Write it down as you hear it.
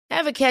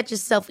Ever catch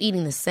yourself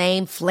eating the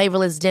same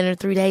flavorless dinner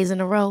 3 days in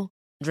a row?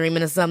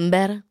 Dreaming of something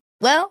better?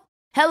 Well,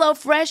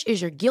 HelloFresh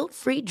is your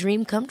guilt-free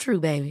dream come true,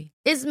 baby.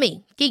 It's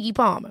me, Keke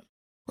Palmer.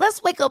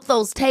 Let's wake up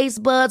those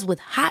taste buds with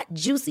hot,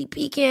 juicy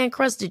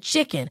pecan-crusted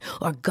chicken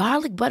or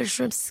garlic butter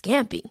shrimp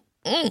scampi.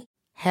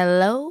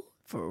 Hello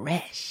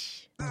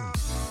Fresh.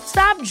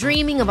 Stop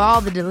dreaming of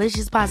all the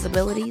delicious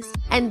possibilities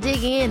and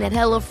dig in at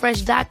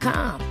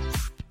HelloFresh.com.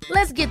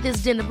 Let's get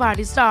this dinner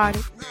party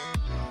started.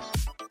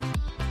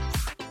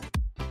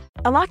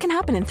 A lot can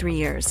happen in 3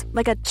 years,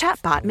 like a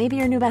chatbot may be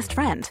your new best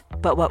friend.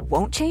 But what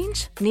won't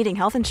change? Needing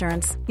health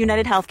insurance.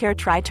 United Healthcare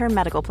Tri-Term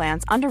Medical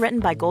Plans, underwritten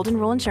by Golden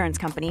Rule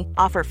Insurance Company,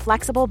 offer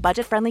flexible,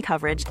 budget-friendly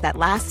coverage that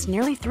lasts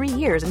nearly 3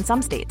 years in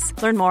some states.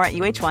 Learn more at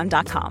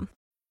UH1.com.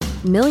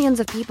 Millions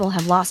of people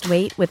have lost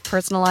weight with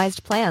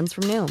personalized plans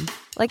from Noom.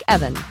 Like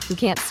Evan, who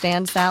can't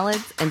stand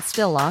salads and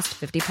still lost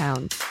 50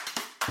 pounds.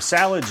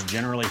 Salads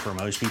generally for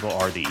most people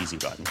are the easy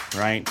button,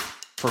 right?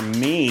 For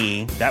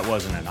me, that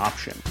wasn't an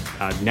option.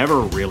 I never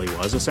really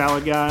was a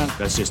salad guy.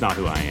 That's just not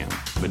who I am.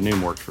 But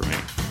Noom worked for me.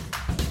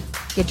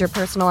 Get your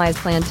personalized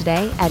plan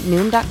today at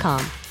Noom.com.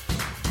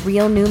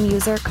 Real Noom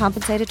user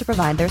compensated to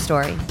provide their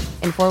story.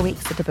 In 4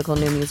 weeks, the typical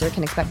Noom user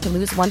can expect to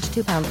lose 1 to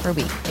 2 pounds per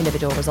week.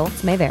 Individual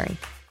results may vary.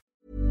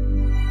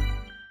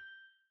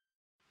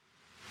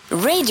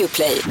 Radio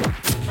Play.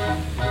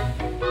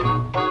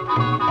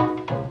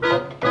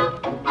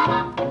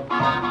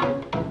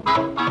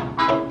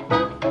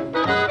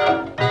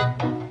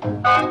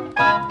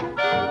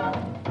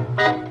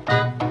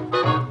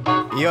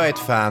 Jag är ett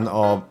fan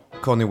av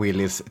Connie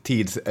Willis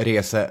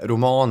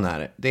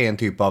tidsreseromaner. Det är en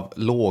typ av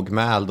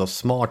lågmäld och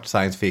smart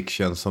science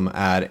fiction som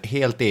är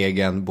helt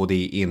egen både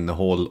i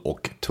innehåll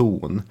och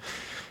ton.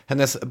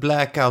 Hennes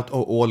Blackout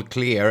och All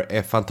Clear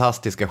är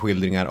fantastiska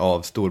skildringar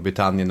av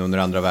Storbritannien under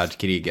andra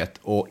världskriget,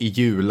 och i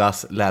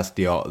julas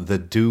läste jag The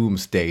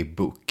Doomsday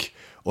Book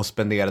och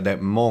spenderade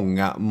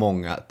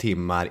många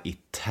timmar i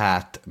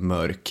tät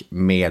mörk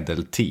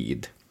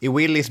medeltid. I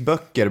Willis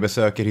böcker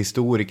besöker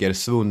historiker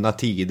svunna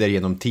tider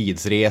genom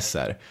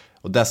tidsresor,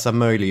 och dessa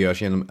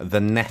möjliggörs genom The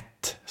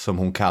Net, som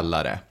hon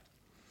kallar det.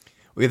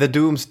 Och i The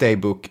Doomsday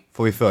Book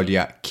får vi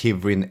följa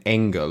Kivrin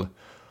Engel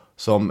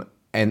som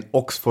en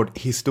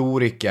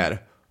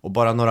Oxford-historiker, och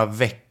bara några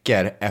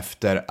veckor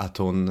efter att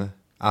hon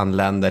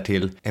anländer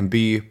till en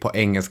by på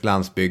engelsk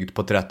landsbygd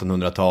på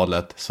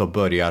 1300-talet så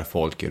börjar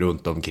folk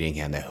runt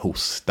omkring henne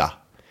hosta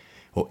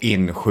och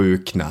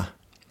insjukna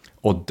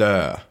och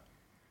dö.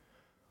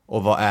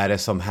 Och vad är det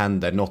som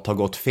händer? Något har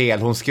gått fel.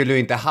 Hon skulle ju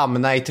inte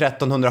hamna i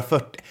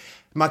 1340.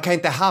 Man kan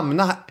inte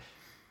hamna...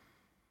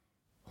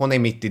 Hon är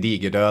mitt i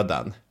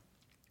digerdöden.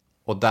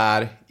 Och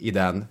där i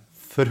den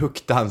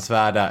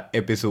fruktansvärda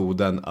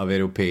episoden av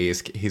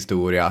europeisk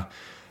historia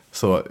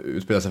så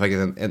utspelar sig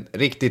faktiskt en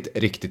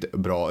riktigt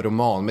bra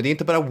roman. Men det är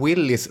inte bara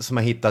Willis som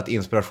har hittat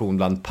inspiration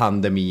bland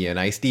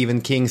pandemierna. I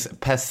Stephen Kings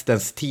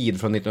Pestens tid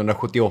från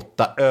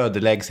 1978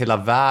 ödeläggs hela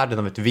världen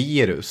av ett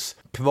virus.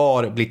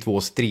 Kvar blir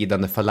 2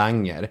 stridande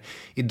falanger.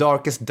 I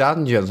Darkest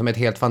Dungeon, som är ett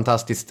helt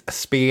fantastiskt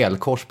spel,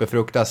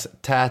 korsbefruktas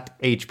tät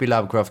H.P.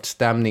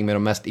 Lovecraft-stämning med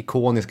de mest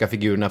ikoniska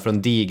figurerna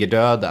från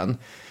digerdöden.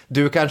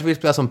 Du kanske vill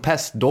spela som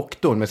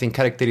pestdoktorn med sin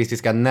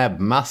karaktäristiska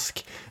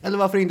näbbmask. Eller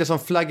varför inte som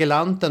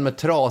flagellanten med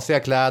trasiga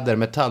kläder,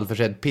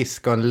 metallförsedd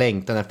piska och en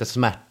längtan efter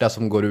smärta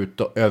som går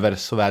ut och över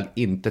såväl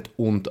intet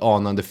ont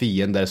anande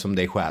fiender som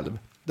dig själv.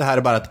 Det här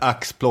är bara ett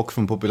axplock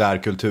från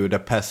populärkultur där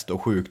pest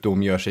och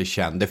sjukdom gör sig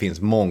känd. Det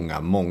finns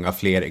många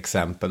fler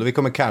exempel, och vi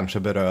kommer kanske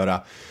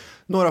beröra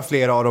några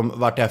fler av dem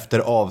vart efter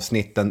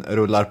avsnitten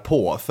rullar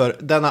på. För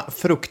denna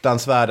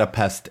fruktansvärda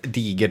pest,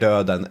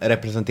 digerdöden,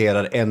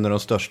 representerar en av de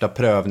största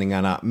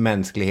prövningarna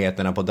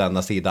mänskligheterna på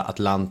denna sida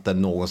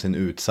Atlanten någonsin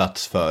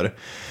utsatts för.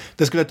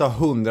 Det skulle ta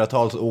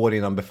hundratals år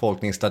innan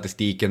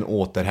befolkningsstatistiken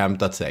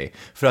återhämtat sig.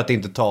 För att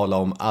inte tala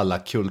om alla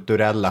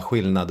kulturella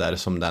skillnader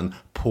som den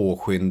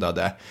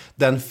påskyndade.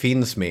 Den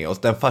finns med oss,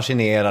 den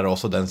fascinerar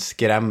oss och den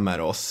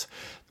skrämmer oss.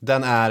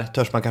 Den är,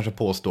 törs man kanske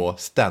påstå,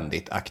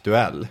 ständigt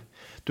aktuell.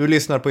 Du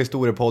lyssnar på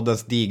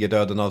Historiepoddens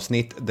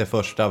digerdöden-avsnitt, det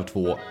första av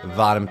 2.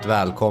 Varmt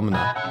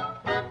välkomna!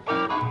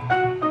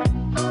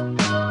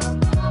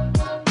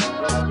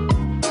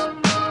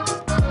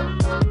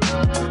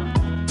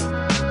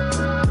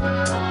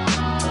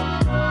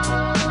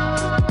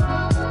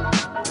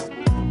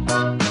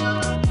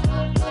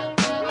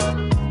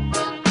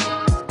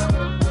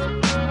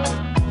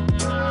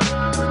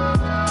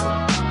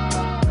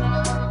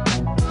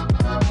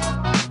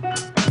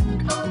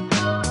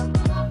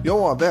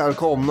 Ja,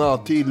 välkomna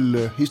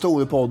till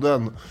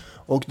Historiepodden.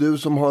 Och du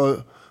som har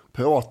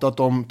pratat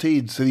om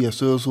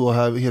tidsresor och så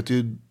här heter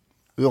ju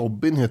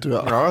Robin, heter du.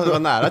 Ja, det var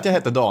nära att jag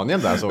hette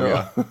Daniel där, såg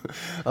jag.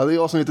 Ja, det är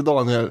jag som heter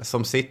Daniel.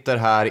 Som sitter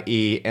här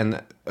i en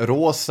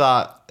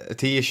rosa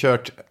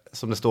t-shirt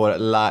som det står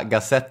La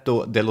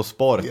Gazzetto dello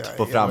Sport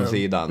på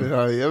framsidan.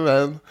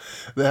 Jajamän.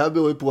 Det här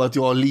beror ju på att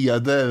jag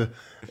leder,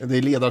 det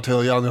är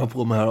ledartröjan jag har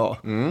på mig här då.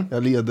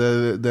 Jag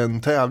leder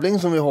den tävling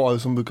som vi har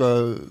som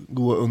brukar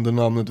gå under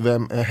namnet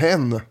Vem är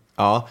hen?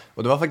 Ja,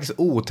 och det var faktiskt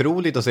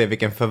otroligt att se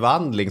vilken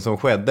förvandling som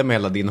skedde med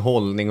hela din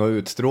hållning och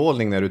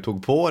utstrålning när du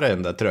tog på dig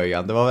den där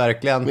tröjan. Det var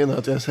verkligen... Menar du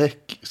att jag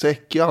är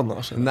säck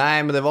annars? Eller?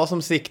 Nej, men det var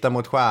som sikta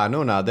mot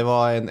stjärnorna. Det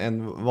var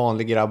en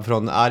vanlig grabb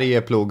från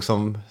Arjeplog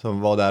som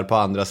var där på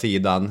andra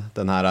sidan,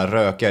 den här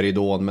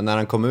rökaridån. Men när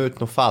han kom ut,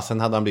 fasen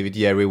hade han blivit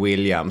Jerry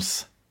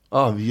Williams.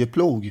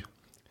 Arjeplog?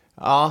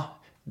 Ja,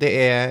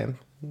 det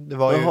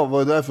var ju... Jaha, var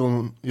det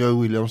därifrån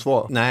Jerry Williams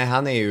var? Nej,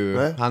 han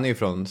är ju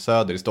från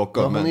söder i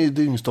Stockholm. Ja, han är ju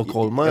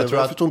dyngstockholmare.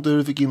 Jag förstår inte hur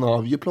du fick in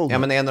Arjeplog. Ja,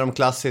 men en av de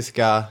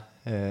klassiska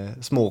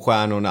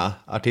småstjärnorna,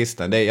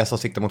 artisten. Jag sa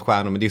sikta mot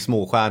stjärnor, men det är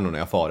småstjärnorna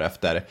jag far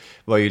efter.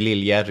 Var ju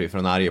Lill-Jerry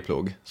från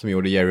Arjeplog som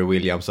gjorde Jerry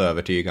Williams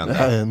övertygande. Det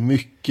här är en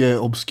mycket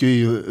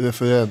obskyr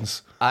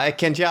referens. I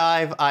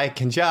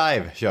can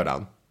jive, körde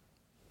han.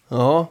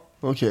 Ja,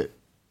 okej.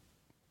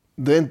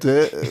 Det är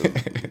inte...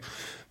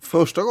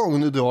 Första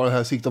gången du drar det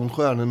här sikta mot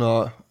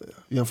stjärnorna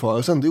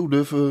jämförelsen, det gjorde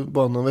du för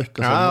bara någon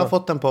vecka sedan. Ja, jag har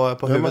fått den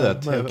på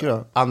huvudet.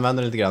 Jag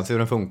använder lite grann, se hur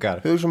den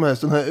funkar. Hur som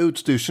helst, den här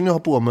utstyrseln jag har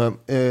på mig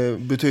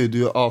betyder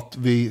ju att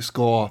vi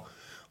ska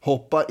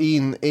hoppa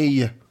in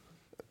i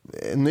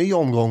en ny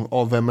omgång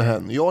av Vem är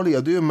hen? Jag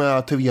leder ju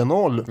med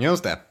 3-0.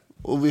 Just det.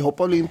 Och vi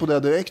hoppar in på det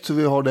direkt så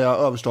vi har det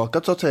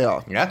överstakat så att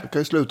säga. Ja. Det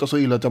kan ju sluta så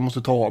illa att jag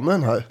måste ta av mig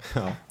den här.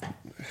 Ja.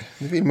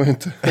 Det vill man ju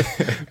inte.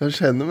 Jag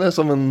känner mig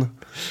som en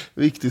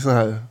riktig sån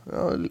här,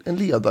 en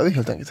ledare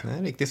helt enkelt.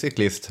 En riktig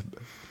cyklist.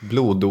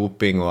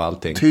 Bloddoping och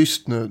allting.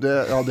 Tyst nu.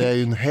 Det är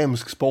ju en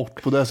hemsk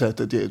sport på det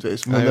sättet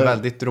givetvis. Men det är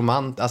väldigt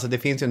romantiskt. Alltså det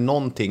finns ju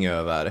någonting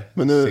över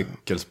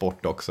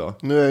cykelsport också.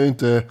 Nu är ju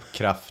inte...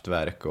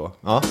 Kraftverk och...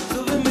 Ja.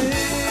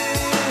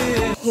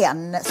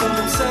 Hen.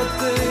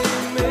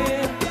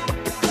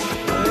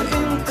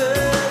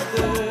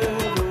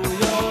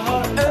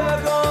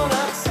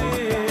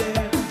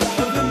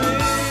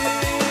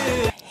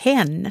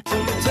 Hen.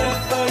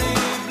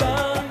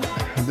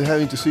 Det här är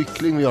inte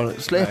cykling vi gör.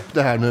 Släpp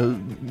det här nu.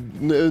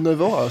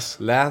 Nervös.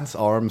 Lance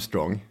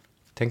Armstrong.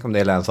 Tänk om det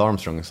är Lance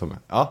Armstrong som...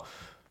 Ja.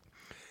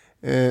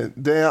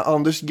 Det är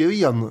Anders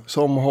Gren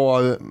som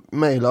har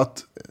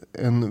mejlat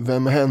en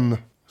Vem är hen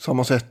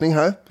sammansättning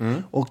här.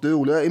 Och det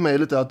roliga i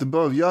mejlet är att det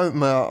börjar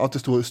med att det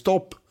står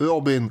stopp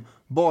Robin.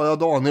 Bara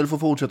Daniel får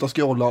fortsätta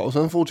scrolla. Och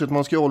sen fortsätter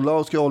man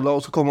scrolla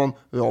och så kommer man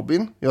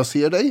Robin, jag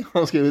ser dig.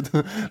 Han har skrivit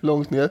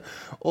långt ner.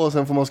 Och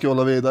sen får man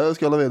scrolla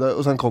vidare.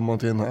 Och sen kommer man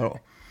till den här då.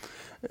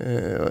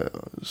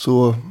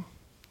 Så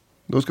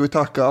då ska vi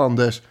tacka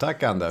Anders.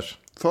 Tack Anders.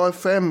 För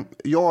 5,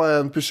 jag är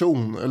en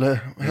person. Eller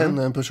hen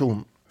är en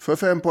person. För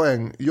 5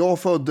 poäng. Jag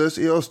föddes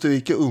i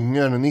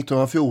Österrike-Ungern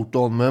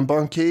 1914 med en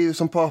bankir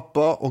som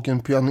pappa och en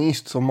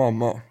pianist som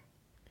mamma.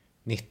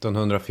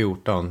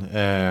 1914.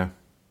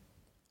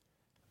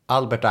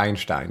 Albert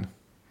Einstein.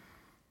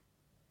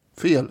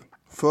 Fel.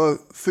 För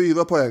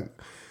 4 poäng.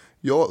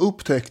 Jag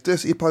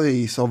upptäcktes i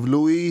Paris av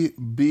Louis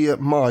B.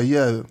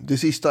 Mayer. Det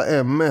sista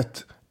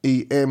M-et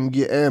i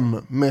MGM,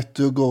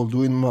 Metro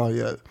Goldwyn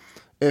Mayer.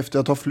 Efter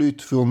att ha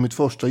flytt från mitt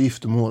första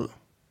giftermål.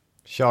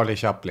 Charlie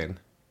Chaplin.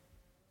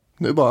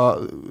 Nu bara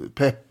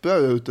pepprar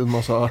ut en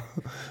massa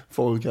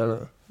folk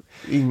här.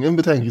 Ingen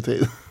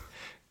betänketid.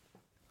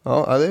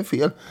 Ja, det är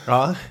fel.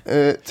 Ja.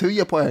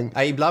 3 poäng.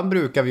 Ja, ibland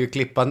brukar vi ju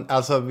klippa,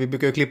 alltså vi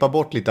brukar ju klippa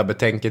bort lite av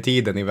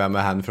betänketiden i Vem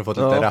är hen för att få ett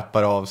lite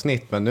rappare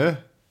avsnitt, men nu...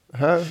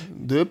 Här,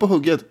 du är på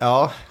hugget.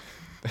 Ja.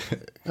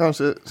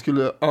 Kanske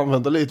skulle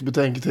använda lite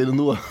betänketid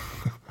ändå.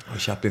 Och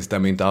Chaplin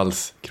stämmer inte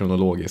alls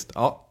kronologiskt.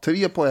 Ja.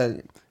 3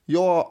 poäng.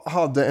 Jag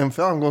hade en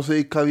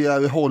framgångsrik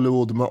karriär i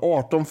Hollywood med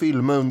 18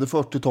 filmer under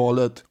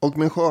 40-talet. Och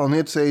min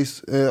skönhet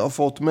sägs ha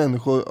fått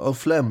människor att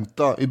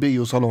flämta i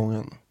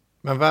biosalongen.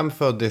 Men vem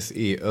föddes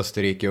i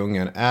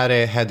Österrike-Ungern? Är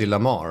det Hedy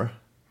Lamarr?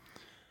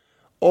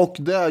 Och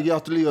där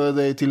gratulerar jag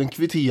dig till en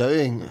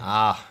kvittering.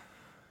 Ah.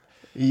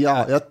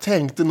 Ja, jag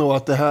tänkte nog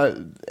att det här...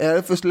 Är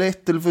det för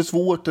lätt eller för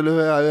svårt eller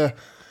hur är det?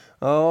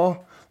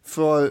 Ja,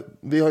 för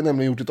vi har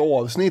nämligen gjort ett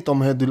avsnitt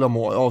om Hedy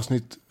Lamarr.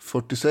 Avsnitt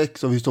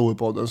 46 av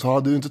Historiepodden. Så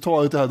hade du inte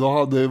tagit det här, då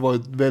hade det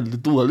varit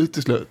väldigt dåligt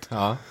till slut.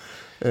 Ja.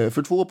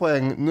 För 2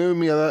 poäng.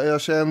 Numera är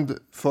jag känd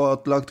för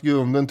att lagt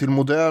grunden till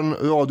modern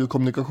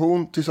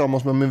radiokommunikation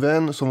tillsammans med min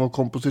vän som var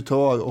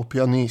kompositör och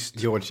pianist.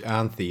 George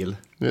Antheil.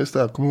 Just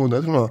det, kommer ihåg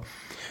det tror jag.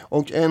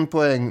 Och 1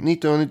 poäng.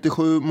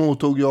 1997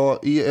 mottog jag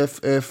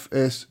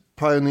EFFS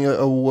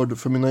Pioneer Award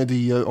för mina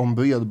idéer om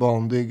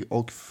bredbandig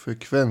och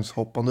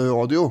frekvenshoppande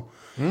radio.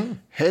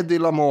 Hedy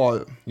Lamarr.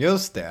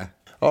 Just det.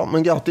 Ja,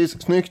 men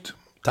grattis. Snyggt.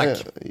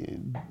 Tack.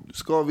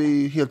 Ska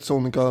vi helt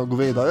sonika gå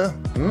vidare?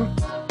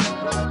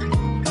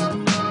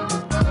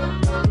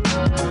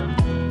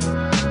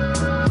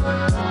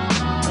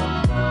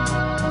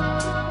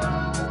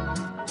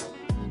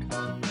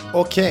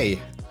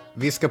 Okej,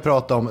 vi ska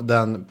prata om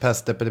den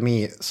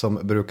pestepidemi som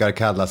brukar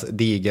kallas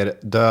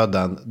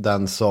digerdöden.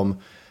 Den som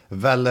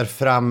väller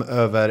fram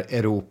över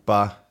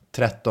Europa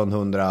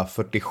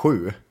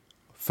 1347,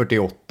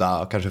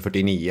 48, kanske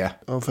 49.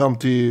 Ja, fram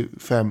till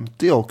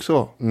 50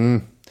 också.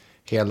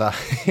 Hela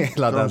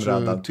den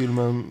raden. Till och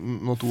med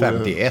något år.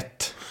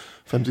 51.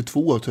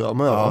 52 tror jag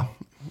med. Ja.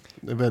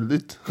 Det är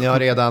väldigt... Jag har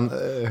redan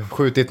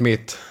skjutit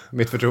mitt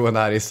mitt förtroende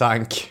här i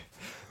sank.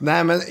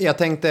 Nej, men jag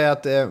tänkte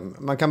att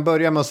man kan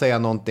börja med att säga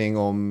någonting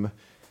om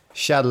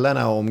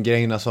källorna och om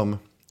grejerna som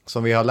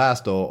vi har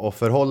läst och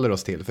förhåller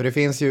oss till. För det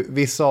finns ju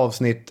vissa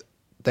avsnitt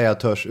där jag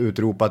törs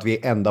utropa att vi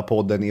är enda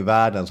podden i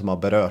världen som har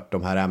berört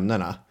de här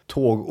ämnena.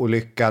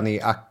 Tågolyckan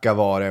i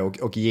Akavare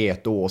och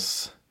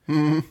Getås.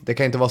 Det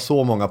kan inte vara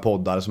så många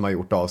poddar som har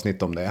gjort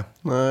avsnitt om det.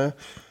 Nej.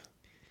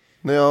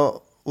 När jag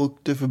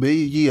åkte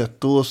förbi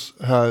Getås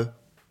här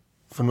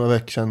för några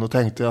veckor sedan, då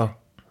tänkte jag,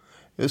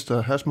 just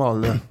det, här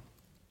small det.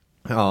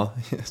 Ja,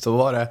 så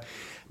var det.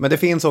 Men det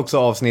finns också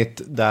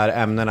avsnitt där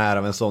ämnena är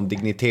av en sån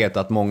dignitet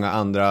att många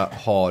andra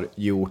har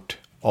gjort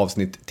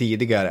avsnitt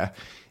tidigare.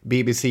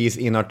 BBC's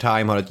In Our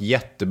Time har ett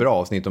jättebra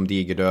avsnitt om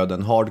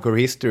digerdöden.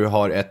 Hardcore History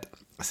har ett,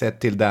 sett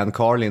till Dan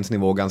Carlins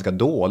nivå, ganska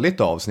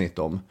dåligt avsnitt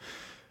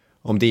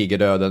om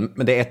digerdöden.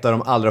 Men det är ett av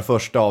de allra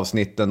första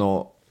avsnitten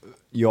och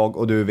jag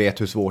och du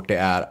vet hur svårt det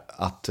är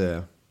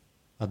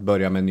att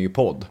börja med en ny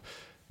podd.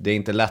 Det är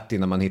inte lätt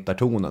innan man hittar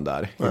tonen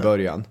där i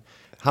början.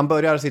 Han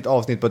börjar sitt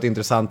avsnitt på ett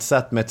intressant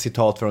sätt med ett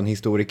citat från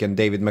historikern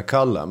David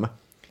McCullum.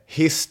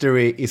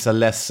 History is a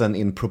lesson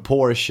in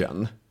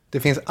proportion. Det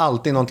finns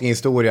alltid någonting i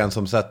historien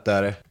som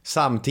sätter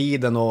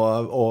samtiden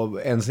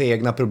och ens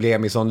egna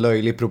problem i sån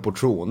löjlig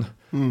proportion.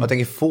 Jag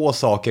tänker få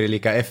saker är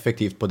lika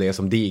effektivt på det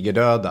som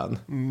digerdöden.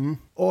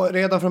 Och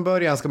redan från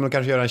början ska man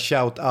kanske göra en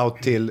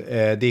shout-out till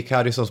Dick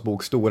Harrisons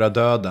bok Stora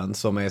döden,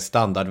 som är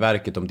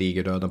standardverket om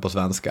digerdöden på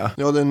svenska.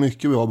 Ja, det är en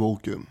mycket bra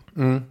bok.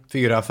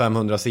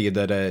 400-500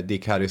 sidor där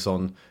Dick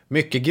Harrison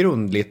mycket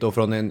grundligt och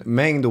från en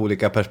mängd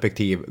olika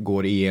perspektiv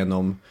går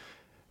igenom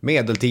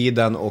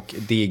medeltiden och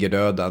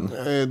digerdöden.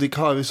 Dick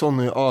Harrison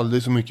är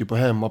aldrig så mycket på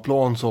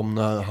hemmaplan som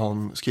när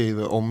han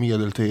skriver om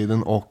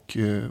medeltiden och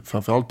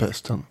framförallt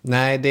pesten.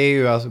 Nej, det är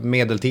ju alltså,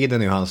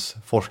 medeltiden är ju hans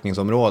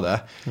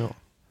forskningsområde. Ja.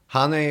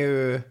 Han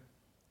är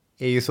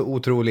ju så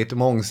otroligt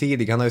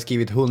mångsidig. Han har ju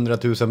skrivit 100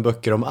 000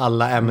 böcker om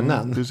alla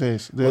ämnen.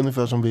 Precis, det är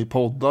ungefär som vi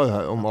poddar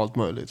här om allt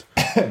möjligt.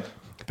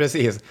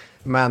 Precis,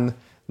 men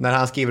när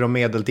han skriver om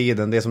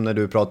medeltiden, det är som när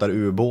du pratar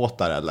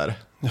ubåtar eller?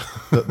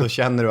 Då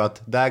känner du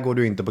att där går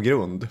du inte på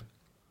grund.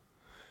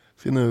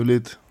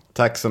 Finurligt.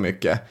 Tack så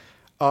mycket.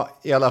 Ja,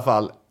 i alla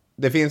fall.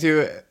 Det finns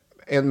ju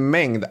en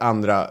mängd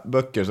andra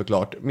böcker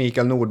såklart.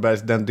 Mikael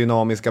Nordbergs Den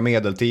dynamiska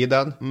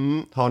medeltiden.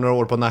 Har några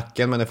år på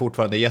nacken men är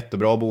fortfarande en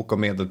jättebra bok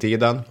om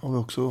medeltiden. Har vi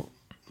också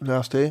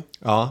läst det?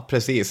 Ja,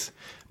 precis.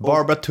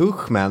 Barbara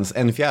Tuchmans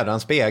En fjärran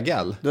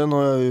spegel. Den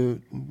har jag ju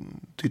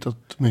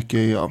tittat mycket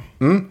i, ja.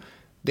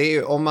 Det är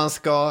ju, om man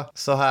ska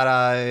så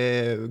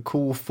här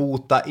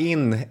kofota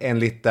in en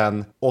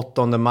liten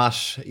 8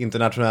 mars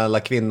internationella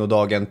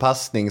kvinnodagen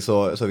passning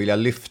så vill jag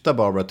lyfta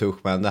Barbara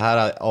Tuchman. Det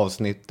här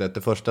avsnittet,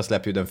 det första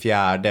släpps ju den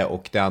 4:e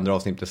och det andra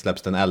avsnittet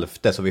släpps den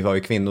 11:e, så vi har ju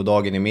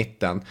kvinnodagen i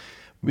mitten.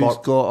 Vi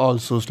ska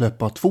alltså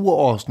släppa 2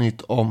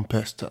 avsnitt om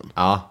pesten.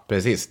 Ja,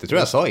 precis. Det tror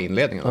jag sa i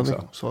inledningen också.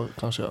 Ja, så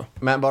kanske jag.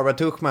 Men Barbara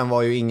Tuchman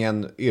var ju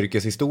ingen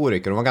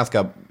yrkeshistoriker. Hon var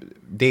ganska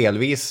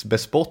delvis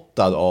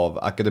bespottad av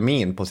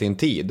akademin på sin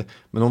tid.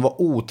 Men hon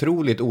var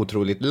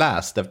otroligt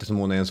läst eftersom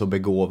hon är en så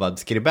begåvad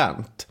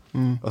skribent.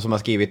 Och som har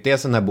skrivit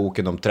dels den här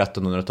boken om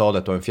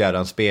 1300-talet och En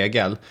fjärran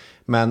spegel.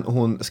 Men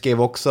hon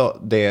skrev också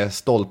Det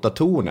stolta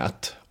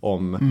tornet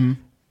om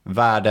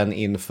världen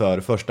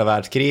inför första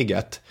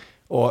världskriget.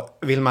 Och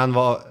vill man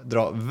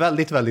dra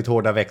väldigt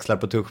hårda växlar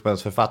på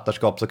Tuchmans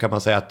författarskap så kan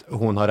man säga att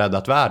hon har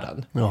räddat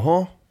världen.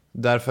 Jaha.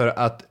 Därför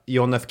att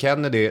John F.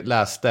 Kennedy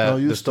läste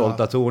Det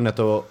stolta tornet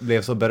och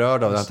blev så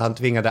berörd av det att han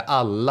tvingade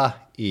alla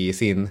i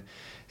sin,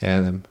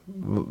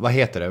 vad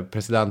heter det,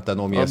 presidenten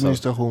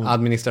omges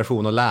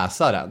administration att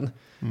läsa den.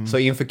 Så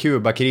inför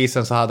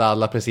Kubakrisen så hade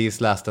alla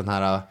precis läst den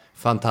här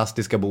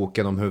fantastiska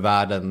boken om hur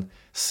världen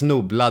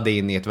snubblade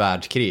in i ett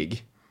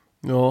världskrig.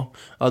 Ja,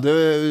 det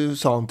är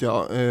sant,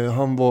 ja.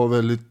 Han var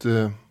väldigt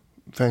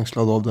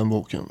fängslad av den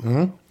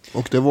boken.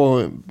 Och det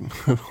var,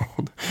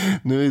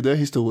 nu är det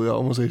historia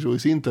om man säger så i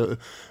sin tur.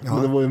 Ja.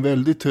 Men det var en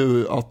väldigt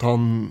tur att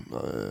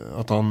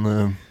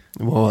han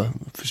var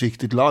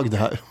försiktigt lagd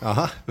här.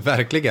 Ja,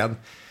 verkligen.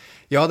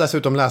 Jag har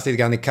dessutom läst lite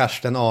grann i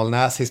Karsten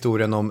Alnäs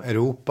historien om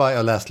Europa. Jag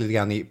har läst lite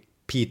grann i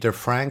Peter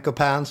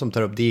Frankopan som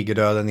tar upp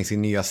digerdöden i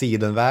sin nya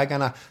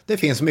Sidenvägarna. Det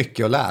finns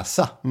mycket att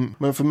läsa.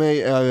 Men för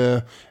mig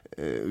är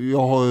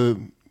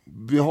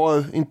vi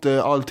har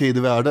inte all tid i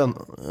världen,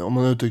 om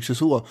man uttrycker sig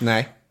så.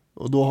 Nej.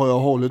 Och då har jag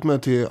hållit mig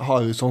till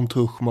Harrison,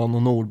 Tuchman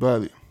och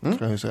Nordberg,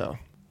 ska jag säga.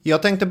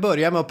 Jag tänkte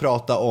börja med att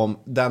prata om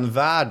den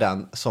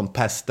världen som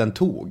pesten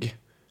tog.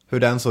 Hur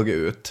den såg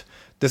ut.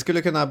 Det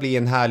skulle kunna bli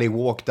en härlig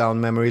walk down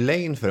memory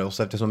lane för oss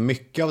eftersom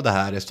mycket av det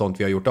här är sånt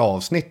vi har gjort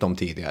avsnitt om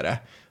tidigare.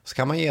 Så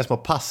kan man ge små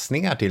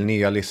passningar till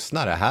nya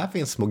lyssnare. Här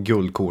finns små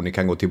guldkorn ni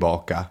kan gå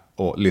tillbaka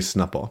och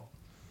lyssna på.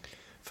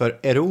 För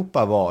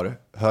Europa var,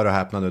 hör och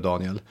häpna nu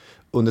Daniel,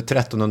 under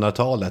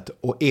 1300-talet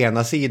å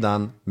ena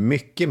sidan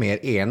mycket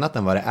mer enat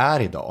än vad det är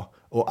idag.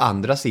 Och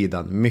andra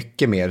sidan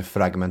mycket mer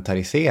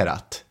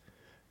fragmentariserat.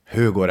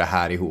 Hur går det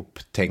här ihop,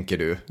 tänker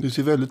du? Du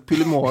ser väldigt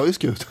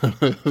pillemarisk ut.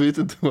 Jag vet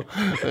inte vad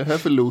det är här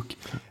för look.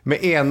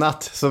 Med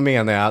enat så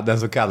menar jag den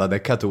så kallade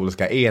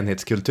katolska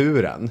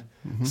enhetskulturen.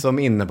 Som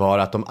innebar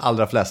att de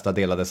allra flesta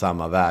delade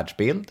samma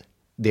världsbild,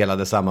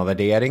 delade samma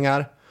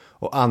värderingar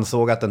och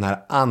ansåg att den här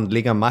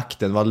andliga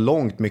makten var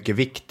långt mycket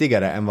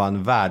viktigare än vad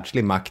en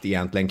världslig makt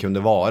egentligen kunde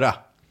vara.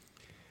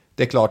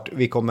 Det är klart,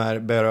 vi kommer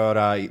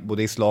beröra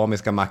både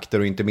islamiska makter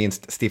och inte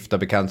minst stifta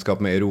bekantskap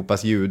med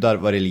Europas judar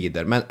vad det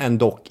lider. Men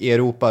ändå, i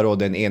Europa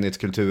råder en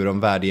enhetskultur och en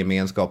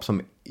värdegemenskap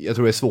som jag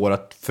tror är svår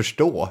att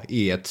förstå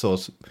i ett så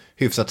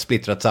hyfsat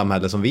splittrat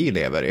samhälle som vi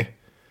lever i.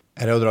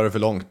 Är det att dra det för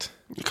långt?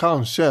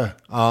 Kanske.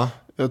 Ja.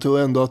 Jag tror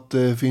ändå att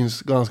det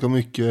finns ganska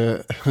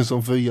mycket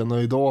som förenar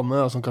idag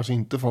med som kanske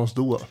inte fanns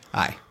då.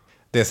 Nej,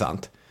 det är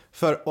sant.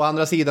 För å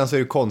andra sidan så är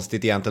det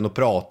konstigt egentligen att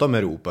prata om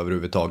Europa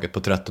överhuvudtaget på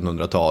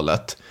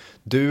 1300-talet.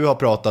 Du har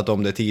pratat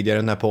om det tidigare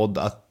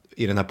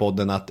i den här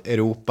podden att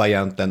Europa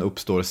egentligen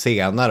uppstår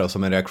senare och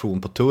som en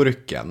reaktion på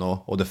turken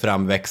och det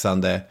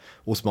framväxande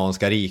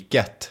Osmanska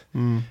riket.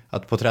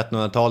 Att på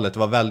 1300-talet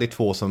var väldigt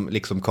få som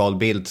liksom Carl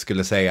Bildt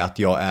skulle säga att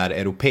jag är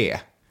europé.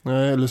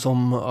 Nej, eller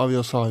som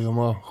Avia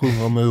Sayama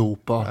sjunger om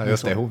Europa. Ja,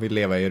 just det, hon vill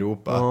leva i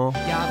Europa. Ja.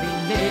 Jag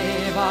vill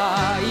leva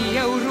i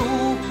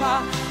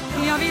Europa.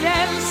 Jag vill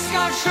älska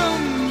och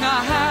sjunga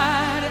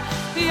här.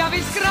 Jag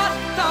vill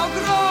skratta och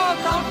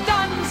gråta och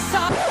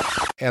dansa.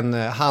 En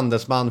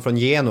handelsman från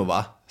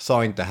Genova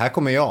sa inte, här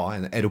kommer jag,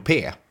 en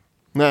europé.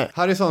 Nej.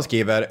 Harrison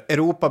skriver,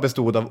 Europa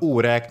bestod av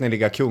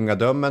oräkneliga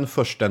kungadömen,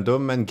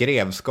 furstendömen,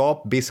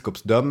 grevskap,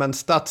 biskopsdömen,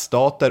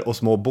 stadsstater och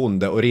små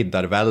bonde- och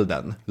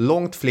riddarvälden.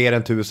 Långt fler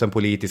än 1000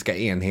 politiska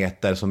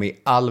enheter som i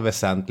all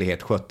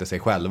väsentlighet skötte sig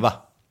själva.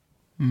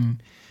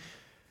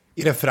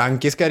 I det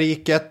frankiska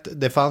riket,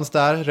 det fanns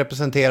där,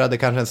 representerade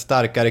kanske en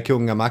starkare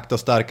kungamakt och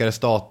starkare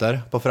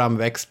stater på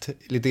framväxt.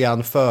 Lite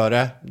grann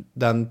före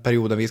den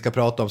perioden vi ska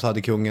prata om så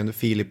hade kungen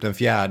Filip den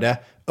fjärde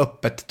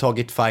öppet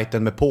tagit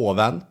fighten med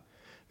påven.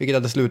 Vilket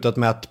hade slutat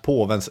med att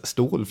påvens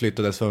stol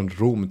flyttades från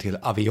Rom till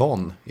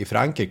Avignon i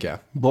Frankrike.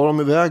 Bar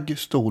de iväg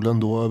stolen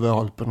då över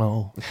Alperna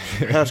och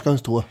här ska den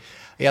stå.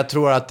 Jag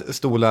tror att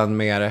stolen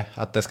mer,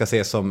 att det ska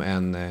ses som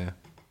en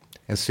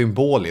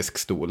symbolisk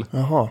stol.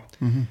 Jaha.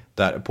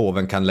 Där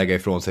påven kan lägga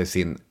ifrån sig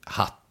sin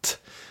hatt.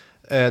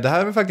 Det här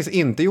har vi faktiskt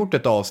inte gjort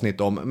ett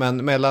avsnitt om,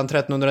 men mellan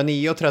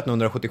 1309 och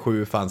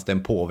 1377 fanns det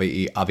en påve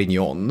i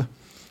Avignon.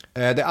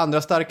 Det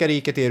andra starka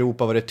riket i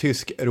Europa var det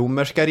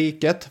tysk-romerska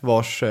riket,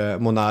 vars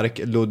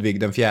monark Ludvig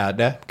den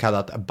fjärde,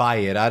 kallat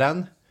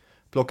Bajraren,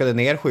 plockade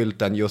ner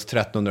skylten just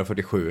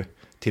 1347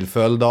 till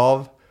följd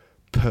av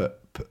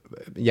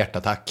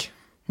hjärtattack.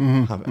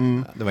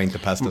 Det var inte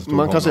pesten stod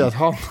Man kan honom. säga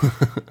att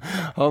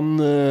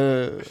han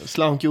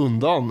slank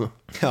undan.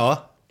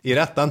 Ja, i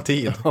rättan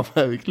tid. Ja,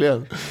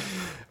 verkligen.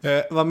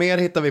 Vad mer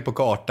hittar vi på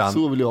kartan?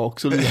 Så vill jag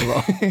också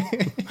leva.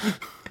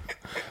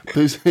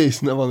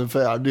 Precis när man är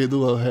färdig,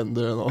 då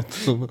händer det något.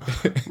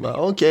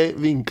 Okej,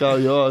 vinka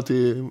och gör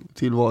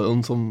till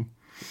varon som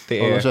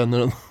alla känner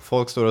den.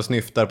 Folk står och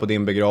snyftar på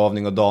din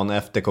begravning och dagen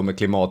efter kommer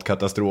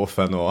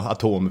klimatkatastrofen och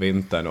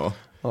atomvintern.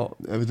 Ja,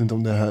 jag vet inte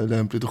om det här är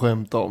lämpligt att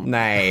skämta om.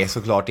 Nej,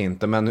 såklart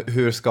inte. Men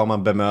hur ska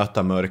man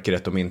bemöta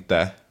mörkret om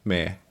inte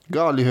med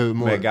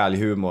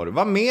galghumor?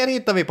 Vad mer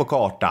hittar vi på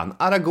kartan?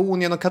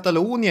 Aragonien och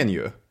Katalonien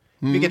ju.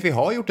 Vilket vi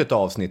har gjort ett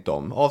avsnitt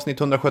om. Avsnitt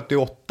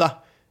 178.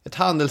 Ett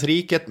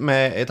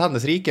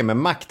handelsrike med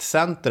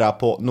maktcentra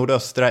på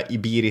nordöstra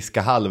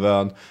Iberiska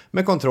halvön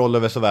med kontroll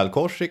över såväl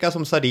Korsika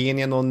som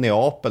Sardinien och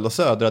Neapel och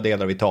södra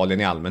delar av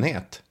Italien i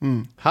allmänhet.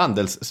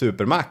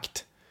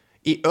 Handelssupermakt.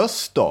 I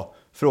öst då,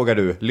 frågar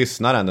du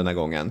lyssnaren den här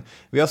gången.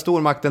 Vi har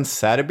stormakten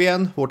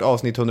Serbien, vårt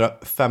avsnitt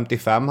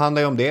 155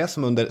 handlar ju om det,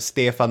 som under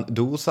Stefan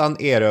Dusan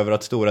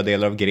erövrat stora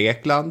delar av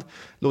Grekland,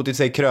 låtit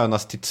sig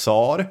krönas till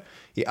tsar.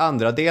 I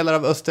andra delar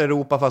av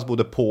Östeuropa fanns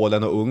både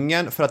Polen och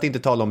Ungern, för att inte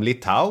tala om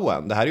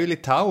Litauen. Det här är ju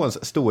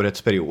Litauens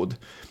storhetsperiod.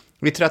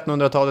 Vid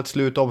 1300-talets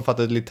slut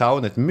omfattade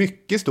Litauen ett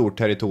mycket stort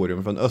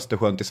territorium från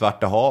Östersjön till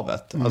Svarta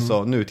havet.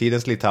 Alltså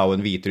nutidens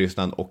Litauen,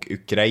 Vitryssland och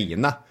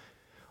Ukraina.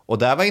 Och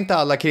där var inte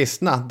alla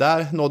kristna.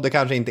 Där nådde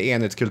kanske inte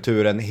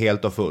enhetskulturen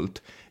helt och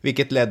fullt.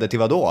 Vilket ledde till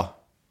vad då?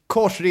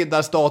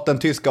 Korsriddarstaten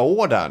Tyska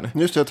orden.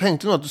 Just det, jag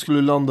tänkte nog att du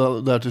skulle landa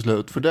där till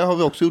slut. För det har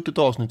vi också gjort ett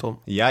avsnitt om.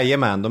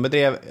 Jajamän, de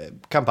bedrev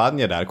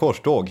kampanjer där,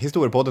 korståg.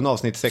 Historiepodden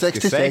avsnitt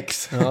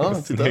 66. Ja,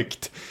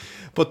 snyggt.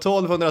 På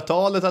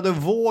 1200-talet hade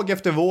våg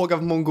efter våg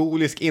av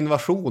mongolisk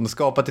invasion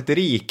skapat ett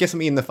rike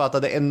som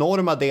innefattade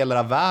enorma delar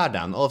av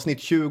världen.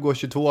 Avsnitt 20 och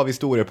 22 av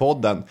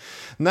Historiepodden.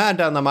 När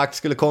denna makt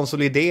skulle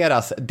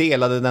konsolideras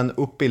delade den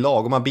upp i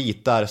lagoma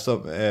bitar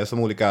som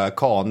olika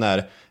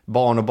kaner,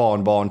 barn och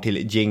barnbarn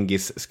till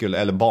Djingis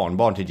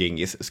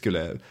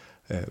skulle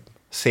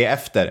se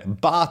efter.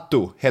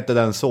 Batu hette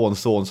den son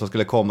som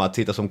skulle komma att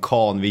sitta som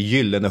kan vid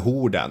Gyllene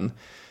horden.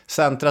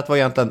 Centrat var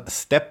egentligen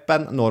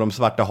steppen norr om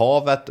Svarta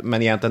havet,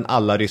 men egentligen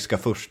alla ryska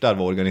furstar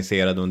var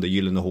organiserade under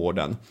Gyllene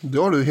horden.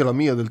 Då har du hela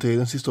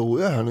medeltidens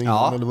historia här nu,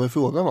 ja. Eller vad är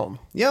frågan om?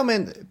 Ja,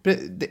 men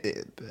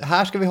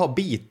här ska vi ha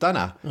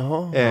bitarna.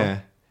 Jaha, ja.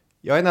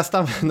 Jag är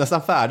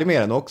nästan färdig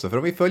med den också, för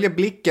om vi följer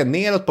blicken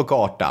neråt på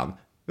kartan,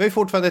 vi har ju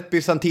fortfarande ett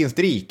bysantinskt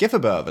rike för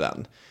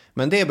bövelen.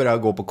 Men det börjar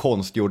gå på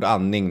konstgjord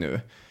andning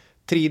nu.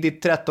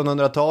 Tidigt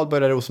 1300-tal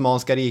började det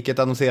Osmanska riket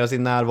annonsera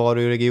sin närvaro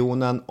i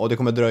regionen, och det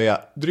kommer dröja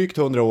drygt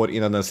 100 år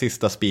innan den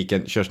sista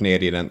spiken körs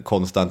ner i den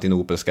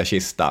konstantinopelska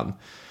kistan.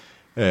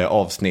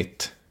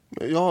 Avsnitt.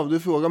 Ja, du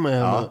frågar mig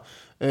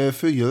här.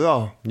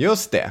 4.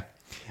 Just det.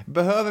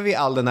 Behöver vi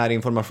all den här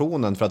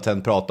informationen för att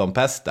sen prata om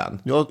pesten?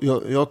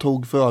 Jag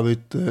tog för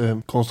övrigt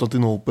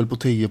Konstantinopel på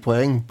 10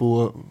 poäng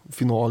på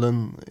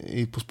finalen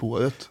På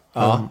spåret.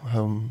 Ja.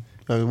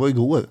 Det var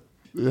igår.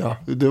 Ja,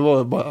 det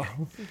var bara...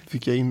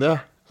 Fick jag in det?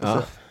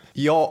 Ja.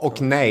 Ja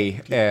och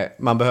nej,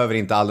 man behöver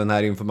inte all den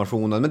här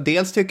informationen. Men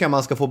dels tycker jag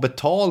man ska få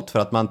betalt för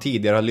att man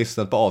tidigare har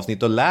lyssnat på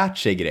avsnitt och lärt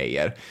sig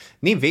grejer.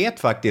 Ni vet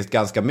faktiskt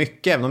ganska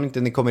mycket, även om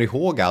inte ni kommer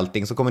ihåg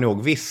allting så kommer ni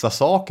ihåg vissa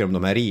saker om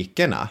de här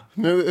rikena.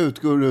 Nu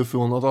utgår du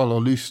från att alla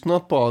har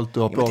lyssnat på allt du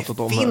har pratat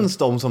om. Det finns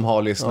de som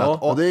har lyssnat.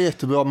 Ja, det är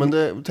jättebra,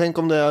 men tänk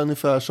om det är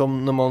ungefär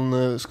som när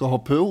man ska ha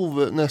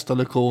prov nästa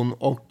lektion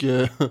och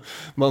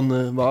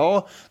man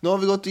bara, nu har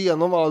vi gått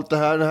igenom allt det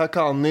här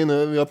kan ni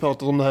nu, vi har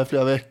pratat om det här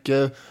flera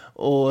veckor.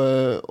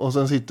 Och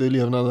sen sitter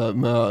eleverna där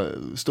med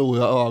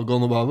stora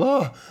ögon och bara,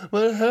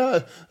 vad är det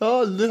här? Jag har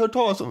aldrig hört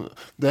talas om.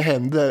 Det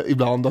händer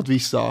ibland att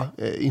vissa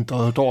inte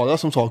har hört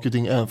talas om saker och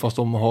ting, även fast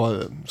de har,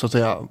 så att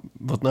säga,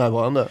 varit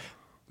närvarande.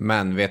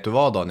 Men vet du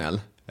vad,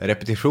 Daniel?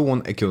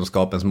 Repetition är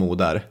kunskapens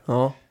moder.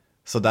 Ja.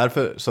 Så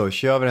därför så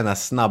kör vi den här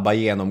snabba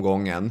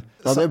genomgången.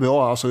 Ja, det är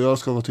bra, alltså jag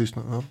ska vara tyst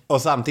nu. Ja.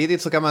 Och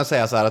samtidigt så kan man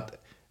säga så här att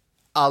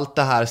allt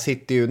det här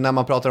sitter ju, när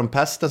man pratar om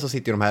pesten så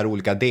sitter de här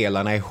olika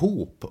delarna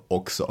ihop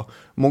också.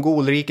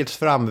 Mongolrikets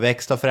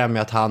framväxt har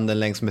främjat handeln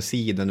längs med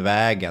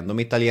Sidenvägen. De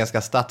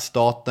italienska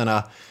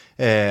stadsstaterna,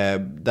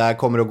 där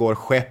kommer det att gå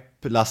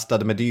skepp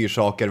lastade med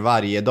dyrsaker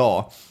varje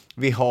dag.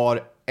 Vi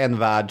har en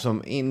värld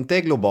som inte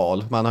är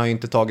global. Man har ju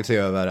inte tagit sig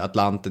över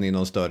Atlanten i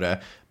någon större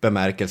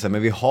bemärkelse.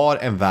 Men vi har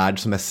en värld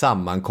som är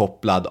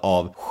sammankopplad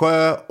av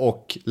sjö-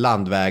 och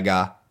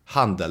landväga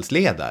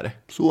handelsleder.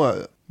 Så är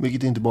det.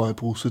 Vilket inte bara är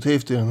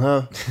positivt i den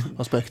här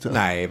aspekten.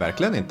 Nej,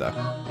 verkligen inte.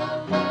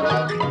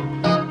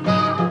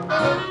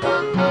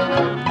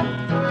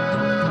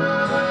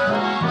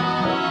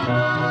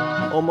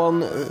 Om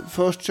man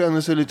först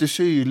känner sig lite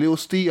kylig och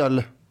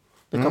stel,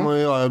 det kan man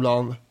ju göra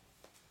ibland.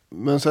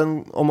 Men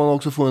sen om man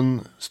också får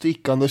en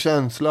stickande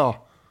känsla,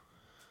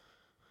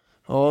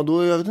 ja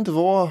då, jag vet inte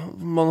vad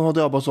man har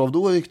drabbats av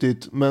då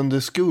riktigt, men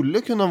det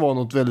skulle kunna vara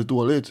något väldigt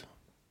dåligt.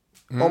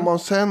 Om man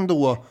sen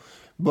då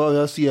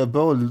börjar se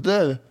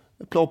bölder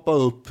ploppa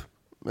upp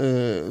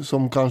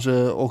som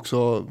kanske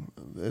också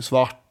är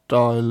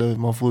svarta, eller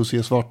man får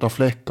se svarta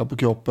fläckar på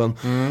kroppen.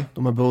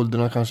 De här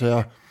bölderna kanske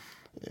är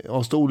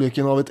av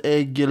storleken av ett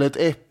ägg eller ett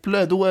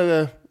äpple, då är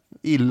det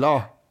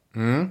illa.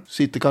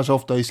 Sitter kanske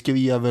ofta i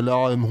skrev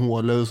eller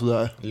armhålor och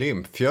sådär.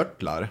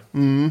 Lymfkörtlar.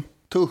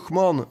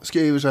 Tuchman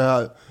skriver så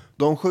här: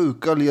 de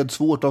sjuka led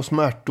svårt av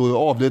smärtor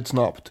och avled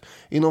snabbt,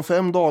 inom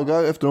 5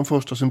 dagar efter de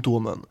första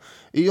symptomen.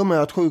 I och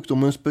med att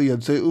sjukdomen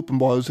spred sig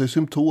uppenbarade sig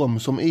symptom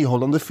som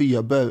ihållande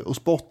feber och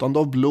spottande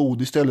av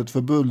blod istället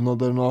för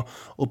bullnaderna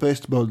och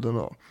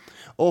pestbölderna.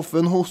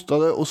 Offren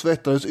hostade och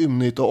svettades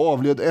ymnigt och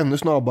avled ännu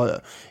snabbare,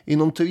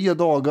 inom 3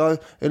 dagar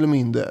eller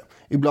mindre,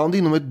 ibland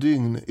inom ett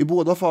dygn. I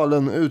båda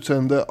fallen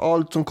utsände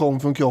allt som kom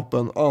från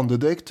kroppen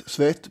andedräkt,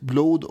 svett,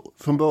 blod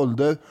från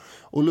bölder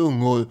och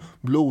lungor,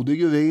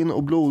 blodig urin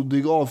och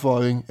blodig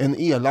avföring, en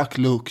elak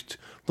lukt.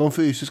 De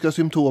fysiska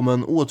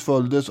symptomen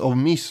åtföljdes av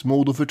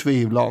missmod och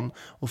förtvivlan,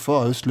 och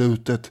före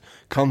slutet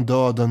kan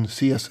döden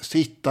ses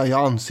sitta i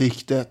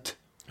ansiktet.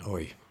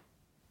 Oj.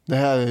 Det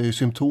här är ju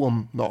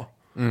symptom då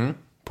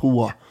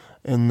på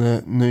en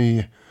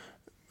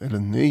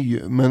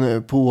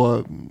men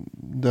på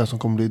det som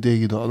kommer bli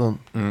digerdöden.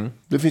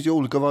 Det finns ju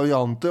olika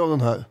varianter av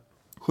den här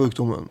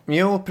sjukdomen.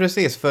 Jo,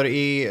 precis. För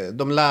i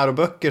de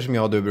läroböcker som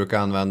jag och du brukar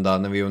använda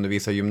när vi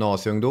undervisar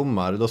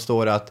gymnasieungdomar, då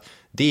står det att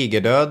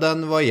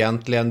digerdöden var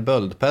egentligen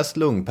böldpest,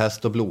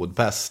 lungpest och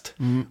blodpest.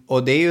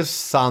 Och det är ju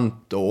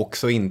sant och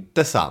också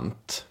inte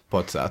sant på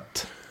ett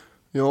sätt.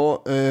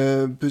 Ja,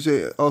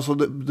 precis. Alltså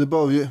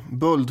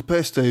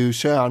böldpest är ju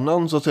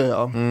kärnan så att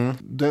säga.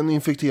 Den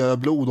infekterar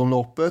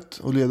blodomloppet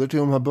och leder till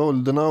de här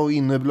bölderna och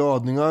inre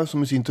blödningar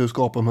som i sin tur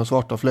skapar de här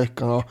svarta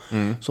fläckarna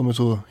som är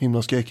så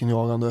himla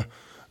skräckinjagande.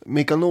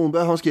 Mikael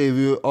Nordberg, han skriver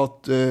ju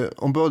att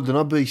om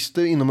bölderna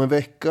brister inom en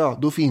vecka,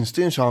 då finns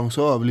det en chans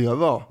att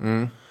överleva.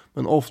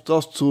 Men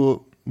oftast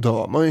så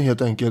dör man ju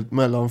helt enkelt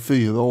mellan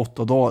 4 och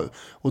 8 dagar.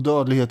 Och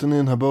dödligheten i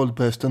den här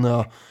böldpesten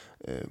är,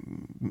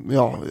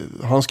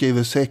 han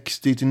skriver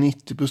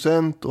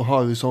 60-90% och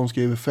Harrison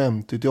skriver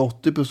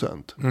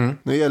 50-80%. När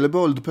det gäller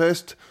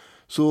böldpest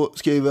så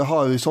skriver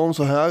Harrison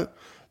så här: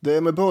 det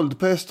är med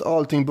böldpest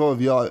allting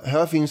börjar.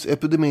 Här finns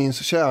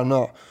epidemins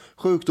kärna.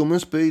 Sjukdomen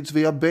sprids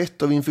via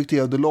bett av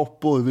infekterade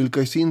loppor,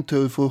 vilka i sin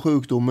tur får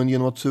sjukdomen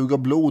genom att suga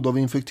blod av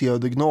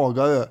infekterade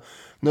gnagare.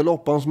 När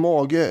loppans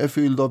mage är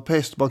fylld av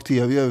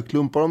pestbakterier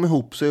klumpar de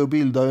ihop sig och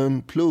bildar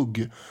en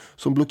plugg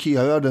som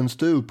blockerar den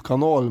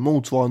strupkanal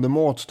motsvarande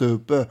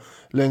matstrupe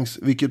längs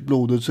vilket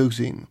blodet sugs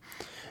in.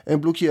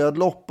 En blockerad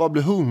loppa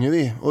blir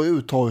hungrig och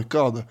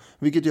uttorkad,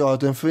 vilket gör att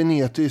den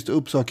frenetiskt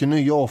uppsöker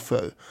nya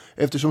offer.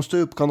 Eftersom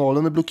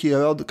strupkanalen är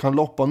blockerad kan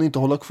loppan inte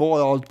hålla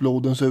kvar allt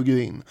blod den suger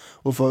in.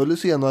 Och förr eller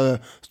senare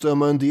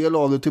strömmar en del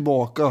av det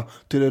tillbaka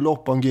till det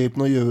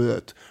loppangripna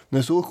djuret.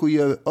 När så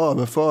sker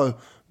överför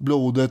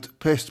blodet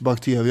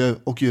pestbakterier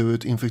och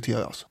djuret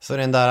infekteras. Så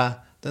den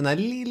här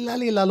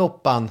lilla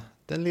loppan,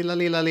 den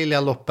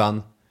lilla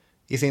loppan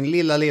i sin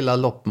lilla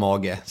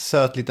loppmage,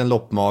 söt liten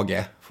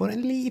loppmage, får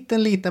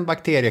en liten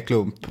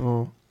bakterieklump.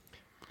 Ja.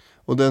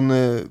 Och den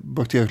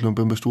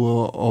bakterieklumpen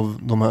består av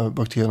de här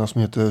bakterierna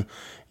som heter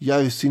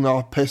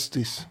Yersinia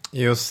pestis.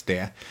 Just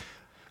det.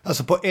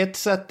 Alltså på ett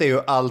sätt är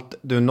ju allt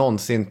du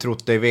någonsin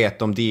trott dig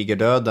vet om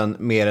digerdöden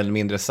mer eller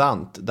mindre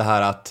sant. Det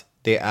här att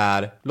det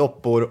är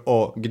loppor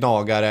och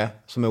gnagare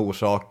som är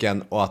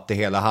orsaken och att det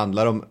hela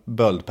handlar om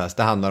böldpest.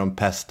 Det handlar om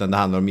pesten, det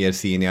handlar om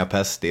Yersinia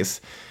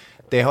pestis.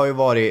 Det har ju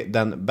varit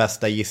den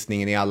bästa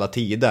gissningen i alla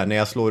tider. När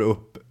jag slår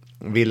upp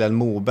Vilhelm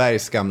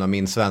Mobergs gamla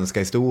Min svenska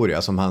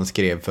historia som han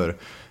skrev för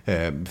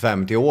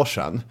 50 år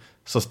sedan,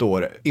 så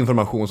står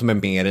information som är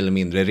mer eller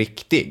mindre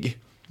riktig.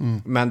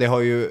 Men det har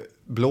ju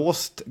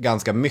blåst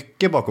ganska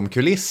mycket bakom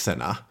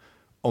kulisserna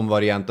om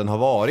vad det egentligen har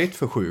varit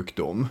för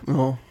sjukdom.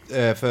 Ja.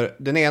 För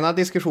den ena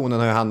diskussionen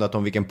har ju handlat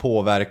om vilken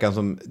påverkan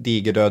som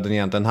digerdöden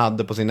egentligen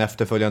hade på sin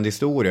efterföljande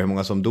historia, hur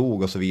många som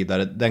dog och så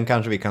vidare. Den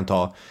kanske vi kan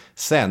ta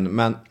sen.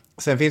 Men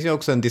sen finns ju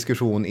också en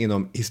diskussion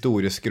inom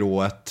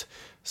historieskrået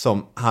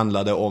som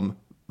handlade om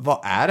vad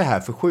är det här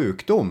för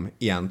sjukdom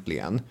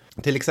egentligen?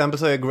 Till exempel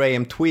så är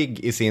Graham Twigg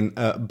i sin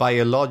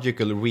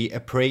Biological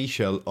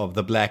Reappraisal of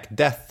the Black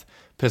Death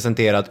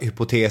presenterat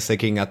hypoteser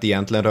kring att det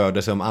egentligen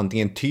rörde sig om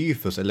antingen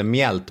tyfus eller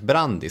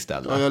mjältbrand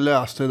istället. Ja, jag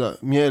läste det där.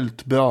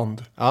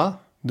 Mjältbrand. Ja.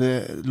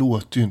 Det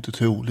låter ju inte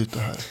troligt det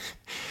här.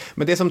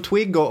 Men det som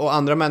Twigg och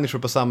andra människor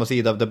på samma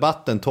sida av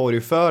debatten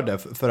torgförde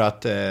för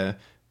att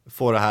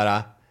få det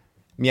här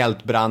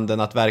mjältbranden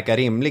att verka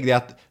rimlig, det är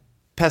att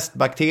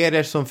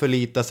pestbakterier som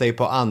förlitar sig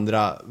på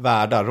andra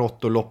världar,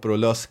 råttor, loppor och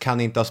löss,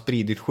 kan inte ha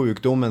spridit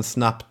sjukdomen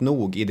snabbt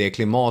nog i det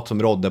klimat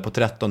som rådde på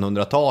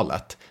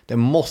 1300-talet. Det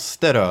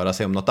måste röra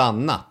sig om något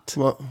annat.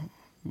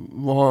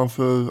 Vad har han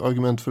för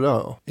argument för det här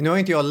då? Nu har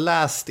inte jag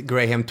läst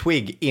Graham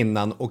Twigg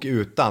innan och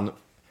utan,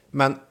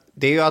 men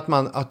det är ju att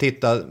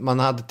man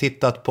hade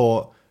tittat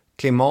på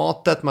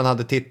klimatet, man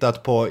hade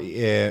tittat på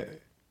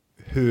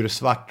hur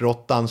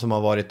svartråttan som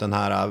har varit den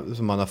här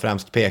som man har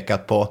främst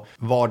pekat på,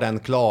 var den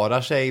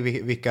klarar sig,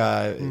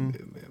 vilka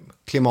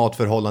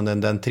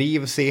klimatförhållanden den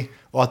trivs i,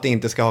 och att det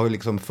inte ska ha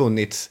liksom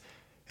funnits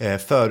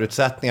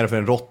förutsättningar för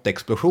en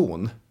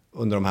råttexplosion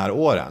under de här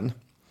åren.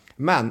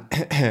 Men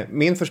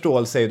min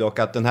förståelse är dock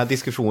att den här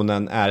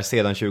diskussionen är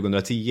sedan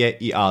 2010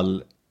 i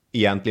all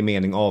egentlig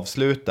mening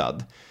avslutad.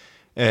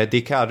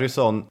 Dick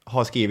Harrison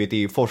har skrivit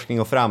i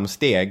Forskning och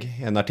framsteg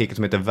en artikel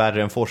som heter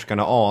Värre än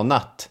forskarna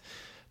anat,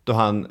 då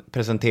han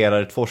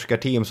presenterar ett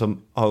forskarteam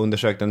som har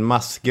undersökt en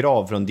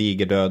massgrav från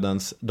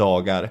digerdödens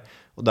dagar.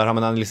 Och där har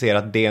man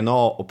analyserat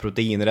DNA och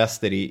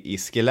proteinrester i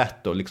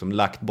skelett och liksom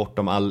lagt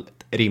bortom allt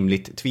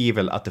rimligt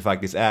tvivel att det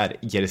faktiskt är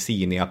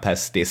Yersinia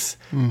pestis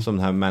som de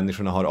här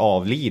människorna har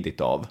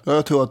avlidit av. Ja,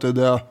 jag tror att det är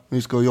det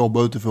vi ska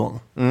jobba utifrån.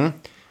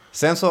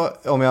 Sen så,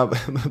 om jag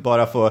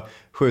bara får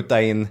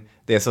skjuta in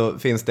det, så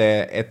finns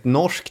det ett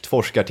norskt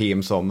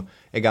forskarteam som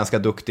är ganska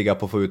duktiga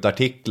på att få ut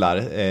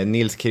artiklar.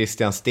 Nils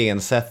Christian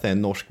Stenseth är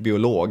en norsk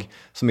biolog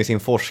som i sin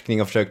forskning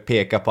har försökt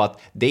peka på att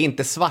det är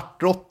inte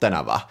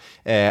svartråttorna, va?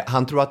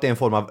 Han tror att det är en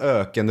form av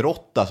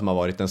ökenråtta som har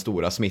varit den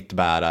stora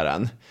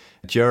smittbäraren.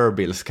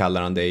 Gerbils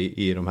kallar han det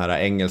i de här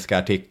engelska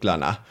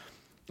artiklarna.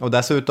 Och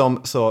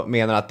dessutom så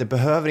menar att det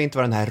behöver inte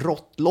vara den här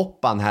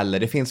råttloppan heller.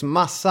 Det finns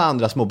massa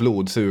andra små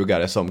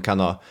blodsugare som kan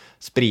ha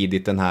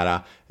spridit den här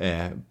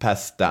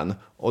pesten.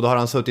 Och då har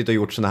han suttit och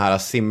gjort såna här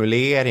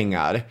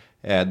simuleringar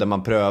där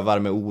man prövar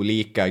med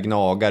olika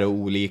gnagare och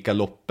olika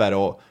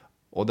loppor.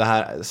 Och det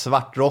här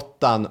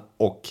svartråttan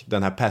och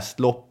den här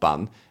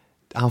pestloppan,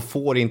 han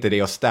får inte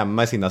det att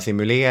stämma i sina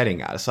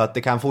simuleringar. Så att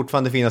det kan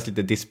fortfarande finnas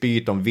lite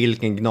dispyt om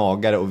vilken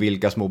gnagare och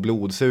vilka små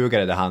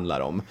blodsugare det handlar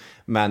om.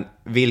 Men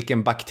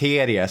vilken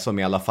bakterie som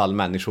i alla fall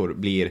människor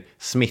blir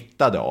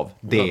smittade av,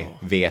 det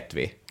vet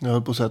vi. Jag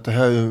höll på att säga att det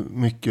här är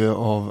mycket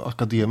av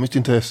akademiskt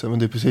intresse, men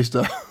det är precis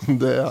det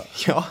det är.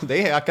 Ja,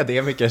 det är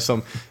akademiker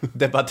som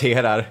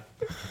debatterar.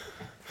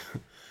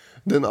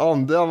 Den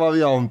andra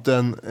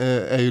varianten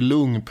är ju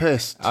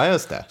lungpest. Ja,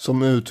 just det.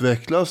 Som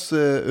utvecklas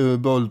ur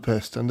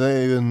böldpesten. Det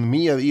är ju en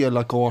mer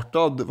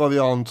elakartad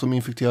variant som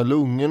infekterar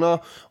lungorna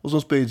och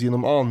som sprids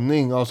genom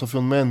andning, alltså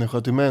från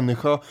människa till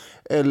människa,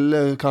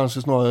 eller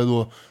kanske snarare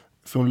då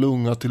från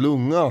lunga till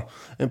lunga.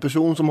 En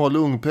person som har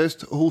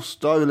lungpest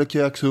hostar eller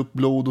kräks upp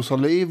blod och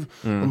saliv.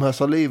 De här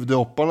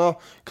salivdropparna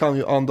kan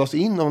ju andas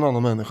in av en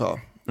annan människa.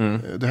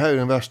 Det här är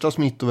den värsta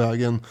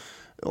smittovägen.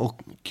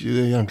 Och det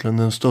är egentligen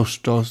den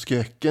största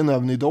skräcken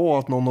även idag,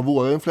 att någon av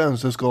våra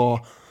influenser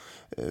ska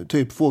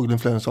typ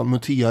fågelinfluensan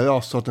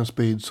muteras så att den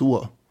sprids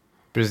så.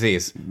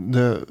 Precis.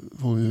 Det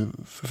var ju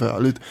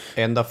förfärligt.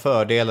 Enda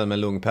fördelen med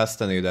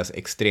lungpesten är ju dess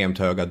extremt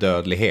höga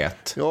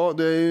dödlighet. Ja,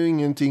 det är ju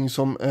ingenting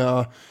som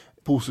är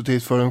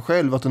positivt för en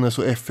själv att den är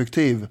så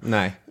effektiv.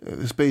 Nej.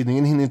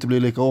 Spridningen hinner inte bli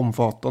lika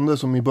omfattande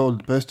som i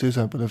böldpest till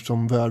exempel,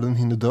 eftersom världen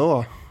hinner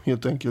dö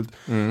helt enkelt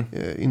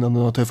innan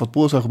den har träffat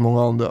på särskilt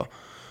många andra.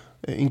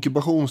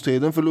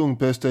 Inkubationstiden för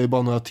lungpest är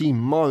bara några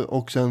timmar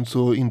och sen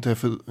så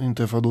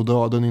inträffar då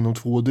döden inom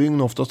 2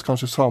 dygn, oftast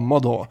kanske samma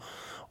dag.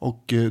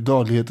 Och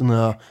dödligheten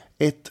är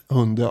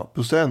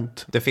 100%.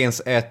 Det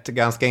finns ett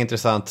ganska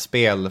intressant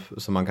spel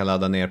som man kan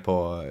ladda ner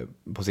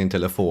på sin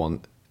telefon.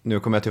 Nu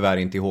kommer jag tyvärr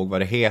inte ihåg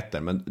vad det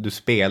heter, men du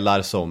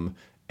spelar som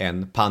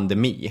en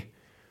pandemi.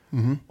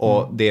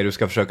 Och det du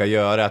ska försöka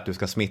göra är att du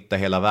ska smitta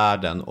hela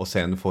världen och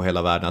sen få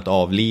hela världen att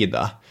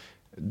avlida.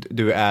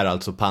 Du är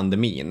alltså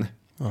pandemin.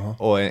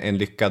 Och en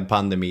lyckad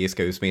pandemi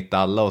ska ju smitta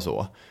alla och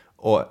så.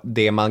 Och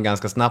det man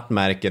ganska snabbt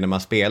märker när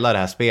man spelar det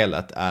här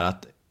spelet är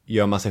att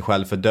gör man sig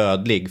själv för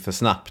dödlig för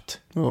snabbt,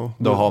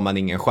 då har man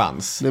ingen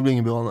chans. Det blir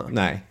ingen bra.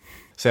 Nej.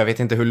 Så jag vet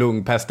inte hur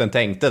lungpesten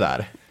tänkte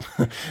där.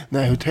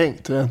 Nej, hur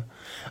tänkte den?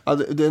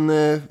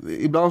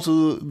 Ibland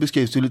så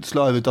beskrivs det lite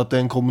slarvigt att det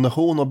är en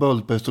kombination av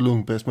böldpest och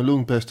lungpest. Men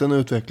lungpesten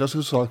utvecklas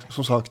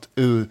som sagt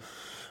ur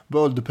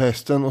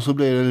böldpesten och så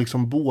blir det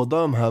liksom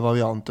båda de här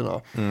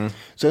varianterna.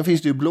 Sen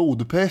finns det ju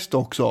blodpest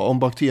också, om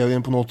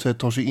bakterien på något sätt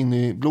tar sig in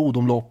i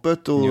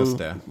blodomloppet och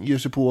ger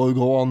sig på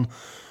organ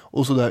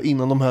och sådär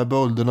innan de här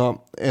bölderna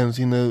ens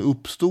hinner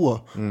uppstå.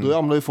 Då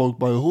ramlar ju folk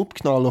bara ihop,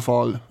 knall och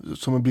fall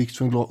som en blixt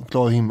från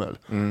klar himmel.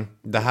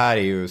 Det här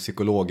är ju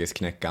psykologiskt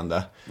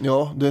knäckande.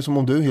 Ja, det är som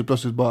om du helt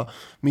plötsligt bara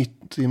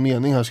mitt i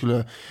mening här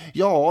skulle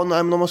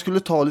men om man skulle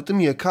ta lite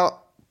mer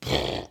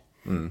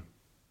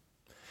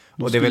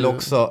Och det är väl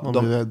också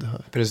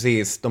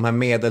precis, de här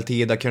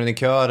medeltida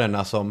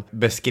krönikörerna som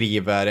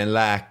beskriver en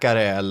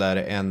läkare eller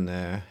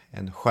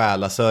en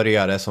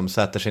själasörjare som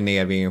sätter sig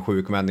ner vid en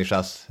sjuk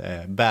människas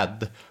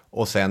bädd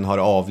och sen har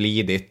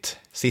avlidit,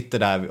 sitter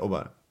där och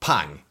bara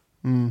pang,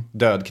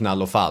 död,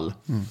 knall och fall.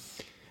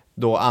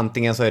 Då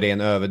antingen så är det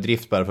en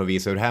överdrift bara för att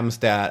visa hur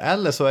hemskt det är,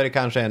 eller så är det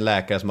kanske en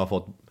läkare som har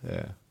fått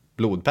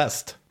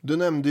blodpest. Du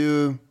nämnde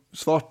ju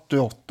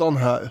svartråttan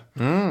här.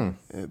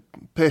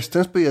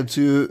 Pesten spreds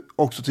ju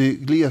också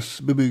till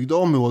glesbebyggda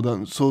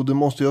områden, så det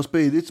måste ju ha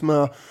spridits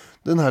med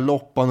den här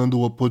loppan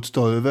ändå på ett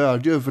större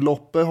värddjur, för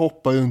loppor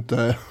hoppar ju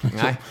inte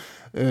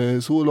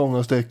så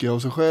långa sträckor av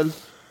sig själv.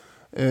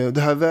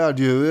 Det här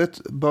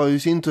värddjuret bör i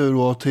sin tur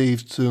ha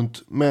trivts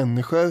runt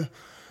människor,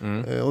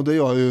 och det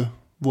gör ju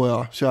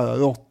våra kära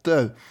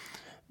råttor.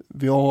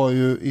 Vi har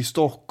ju i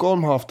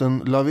Stockholm haft en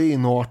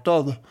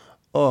lavinartad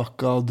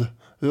ökad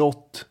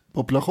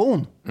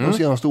råttpopulation de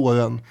senaste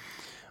åren.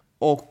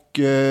 Och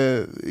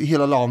i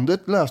hela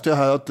landet läste jag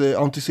här att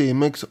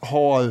Anticimex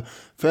har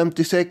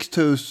 56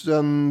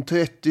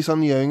 030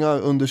 saneringar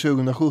under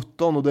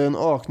 2017 och det är en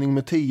ökning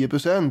med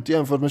 10%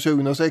 jämfört med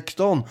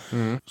 2016.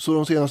 Så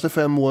de senaste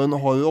 5 åren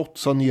har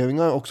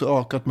råttsaneringar också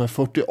ökat med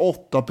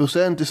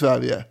 48% i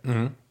Sverige.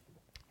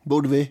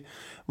 Borde vi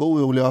vara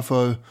oroliga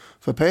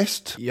för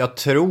pest? Jag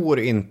tror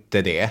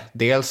inte det.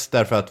 Dels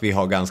därför att vi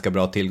har ganska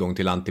bra tillgång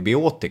till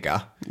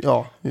antibiotika.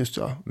 Ja, just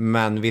det.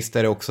 Men visst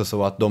är det också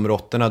så att de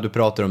råttorna du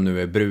pratar om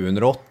nu är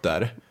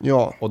brunråttor.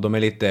 Ja. Och de är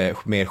lite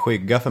mer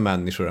skygga för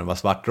människor än vad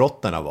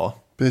svartråttorna var.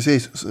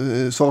 Precis.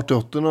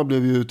 Svartråttorna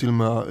blev ju till och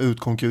med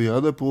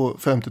utkonkurrerade på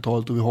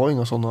 50-talet och vi har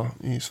inga sådana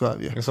i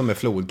Sverige. Som med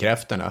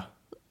flodkräftorna.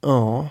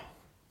 Ja,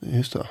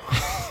 just det.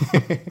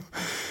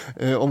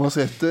 Om man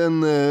sätter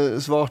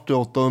en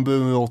svartråtta och en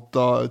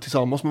brunråtta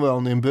tillsammans med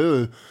varandra i en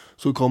bur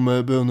så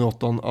kommer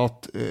brunråttan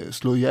att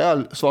slå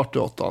ihjäl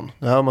svartråttan.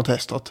 Det här har man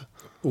testat.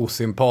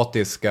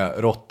 Osympatiska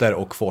råttor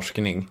och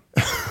forskning.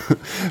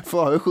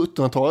 Före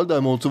 1700-talet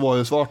däremot så var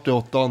det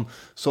svartråttan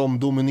som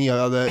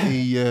dominerade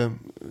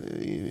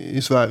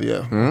i Sverige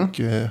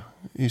och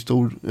i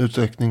stor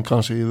utsträckning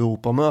kanske i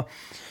Europa med.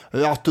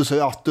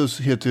 Rattus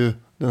heter ju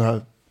den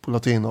här på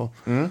latin.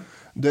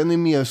 Den är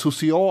mer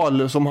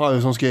social, som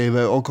Harrison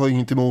skriver, och har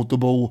inget emot att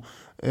bo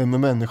med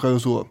människor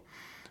och så.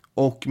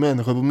 Och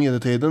människor på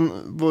medeltiden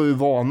var ju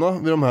vana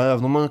vid de här,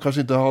 även om man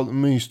kanske inte hade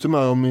myste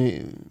med dem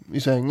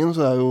i sängen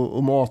så här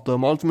och matade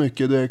dem allt för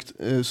mycket direkt,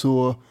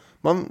 så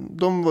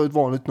de var ett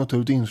vanligt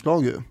naturligt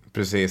inslag ju.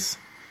 Precis.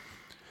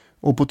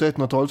 Och på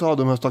 1300-talet så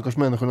hade de här stackars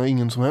människorna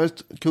ingen som helst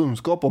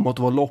kunskap om att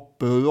det var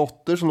loppor och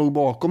råttor som låg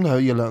bakom det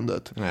här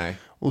eländet. Nej.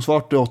 Och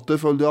svartråttor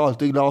följde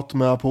alltid glatt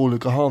med på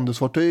olika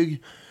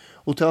handelsfartyg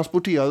och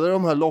transporterade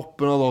de här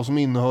lopporna då, som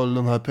innehöll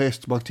den här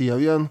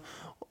pestbakterien.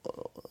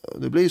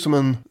 Det blir som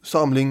en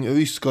samling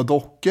ryska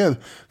dockor.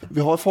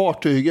 Vi har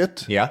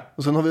fartyget. Ja.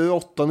 Och sen har vi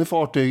råttan i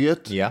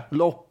fartyget. Ja.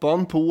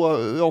 Loppan på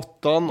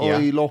råttan.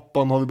 Och i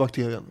loppan har vi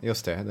bakterien.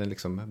 Just det, det är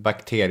liksom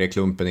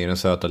bakterieklumpen i den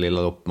söta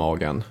lilla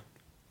loppmagen.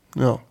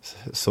 Ja.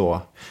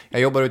 Så.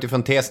 Jag jobbar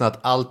utifrån tesen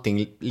att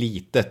allting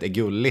litet är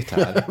gulligt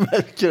här. Jag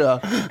märker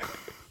det.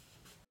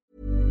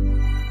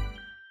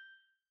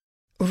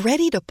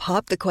 Ready to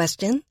pop the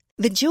question?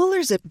 The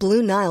jewelers at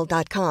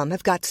BlueNile.com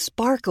have got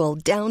sparkle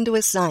down to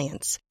a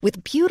science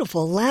with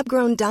beautiful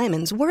lab-grown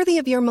diamonds worthy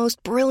of your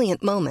most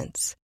brilliant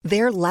moments.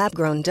 Their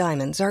lab-grown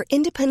diamonds are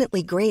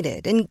independently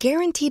graded and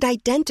guaranteed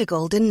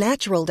identical to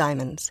natural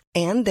diamonds,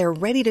 and they're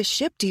ready to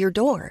ship to your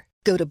door.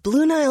 Go to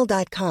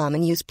BlueNile.com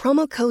and use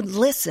promo code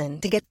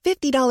LISTEN to get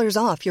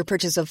 $50 off your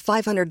purchase of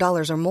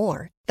 $500 or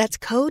more. That's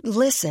code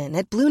LISTEN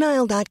at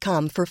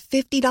BlueNile.com for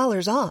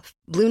 $50 off.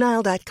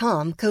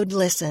 BlueNile.com, code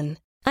LISTEN.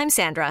 I'm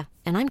Sandra,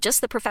 and I'm just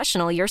the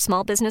professional your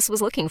small business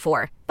was looking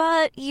for.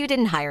 But you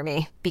didn't hire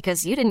me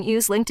because you didn't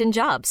use LinkedIn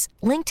Jobs.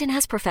 LinkedIn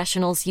has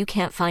professionals you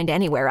can't find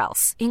anywhere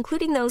else,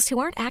 including those who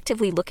aren't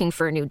actively looking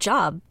for a new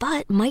job,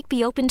 but might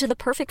be open to the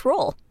perfect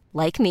role,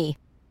 like me.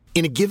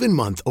 In a given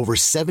month, over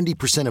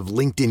 70% of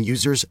LinkedIn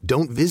users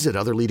don't visit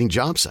other leading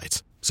job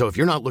sites. So if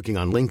you're not looking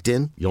on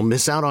LinkedIn, you'll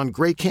miss out on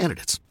great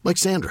candidates, like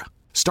Sandra.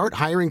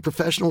 Start hiring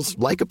professionals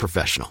like a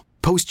professional.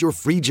 Post your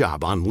free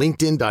job on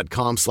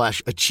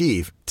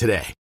linkedin.com/achieve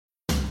today.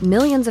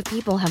 Millions of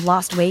people have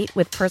lost weight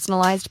with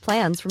personalized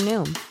plans from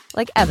Noom.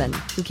 Like Evan,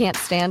 who can't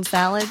stand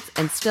salads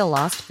and still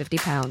lost 50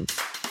 pounds.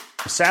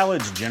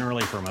 Salads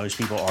generally for most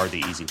people are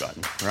the easy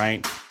button,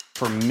 right?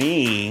 For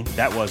me,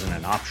 that wasn't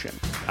an option.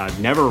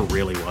 I never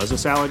really was a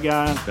salad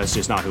guy. That's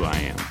just not who I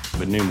am.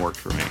 But Noom worked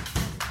for me.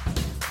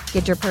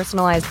 Get your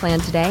personalized plan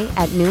today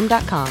at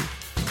Noom.com.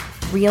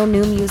 Real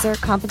Noom user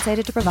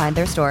compensated to provide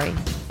their story.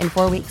 In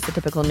 4 weeks, the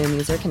typical Noom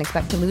user can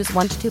expect to lose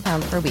 1 to 2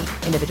 pounds per week.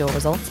 Individual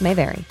results may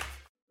vary.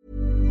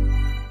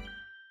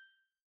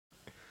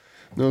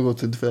 Nu har det gått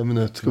 35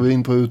 minuter. Ska vi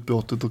in på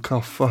utbrottet och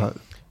kaffe här?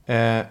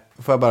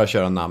 Får jag bara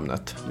köra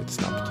namnet lite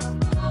snabbt?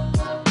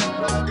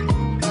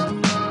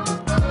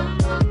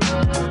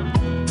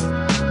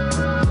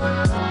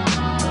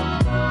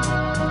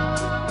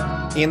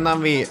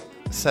 Innan vi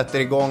sätter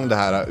igång det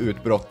här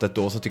utbrottet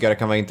då, så tycker jag det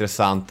kan vara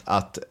intressant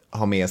att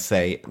ha med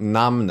sig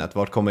namnet.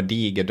 Vart kommer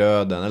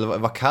digerdöden? Eller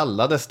vad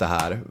kallades det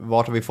här?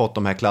 Vart har vi fått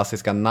de här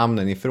klassiska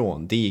namnen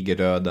ifrån?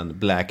 Digerdöden,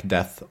 Black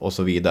Death och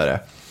så vidare.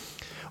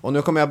 Och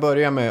nu kommer jag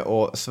börja med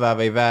att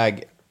sväva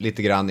iväg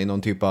lite grann i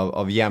någon typ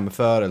av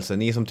jämförelse.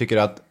 Ni som tycker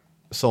att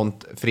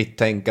sånt fritt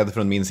tänkande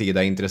från min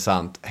sida är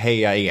intressant,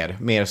 heja er,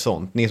 mer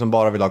sånt. Ni som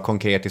bara vill ha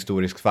konkret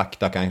historisk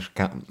fakta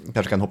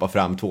kanske kan hoppa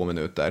fram 2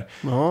 minuter.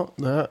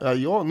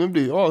 Ja, nu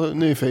blir jag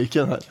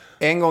nyfiken här.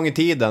 En gång i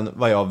tiden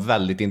var jag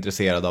väldigt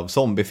intresserad av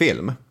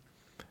zombiefilm.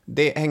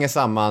 Det hänger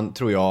samman,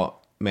 tror jag,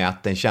 med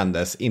att den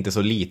kändes inte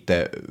så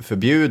lite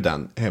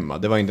förbjuden hemma.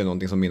 Det var inte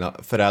någonting som mina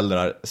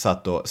föräldrar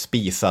satt och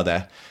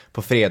spisade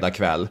på fredag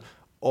kväll.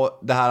 Och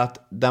det här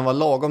att den var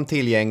lagom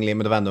tillgänglig,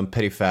 men det var ändå en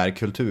perifer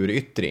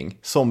kulturyttring.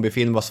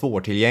 Zombiefilm var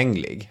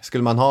svårtillgänglig.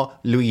 Skulle man ha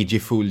Luigi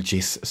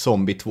Fulcis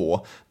Zombie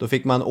 2, då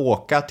fick man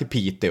åka till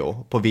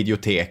Piteå på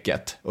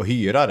videoteket och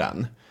hyra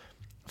den.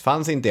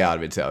 Fanns inte i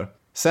Arvidsjaur.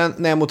 Sen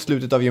när jag mot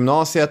slutet av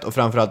gymnasiet och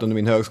framförallt under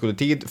min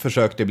högskoletid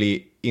försökte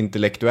bli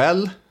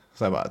intellektuell,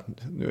 så jag bara,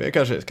 nu är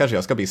kanske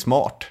jag ska bli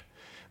smart.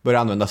 Börja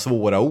använda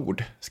svåra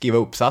ord, skriva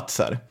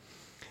uppsatser.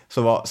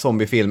 Så var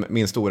zombiefilm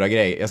min stora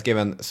grej. Jag skrev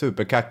en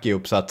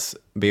superkackig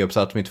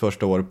B-uppsats mitt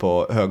första år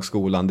på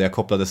högskolan, där jag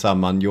kopplade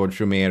samman George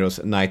Romeros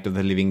Night of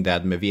the Living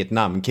Dead med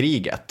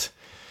Vietnamkriget.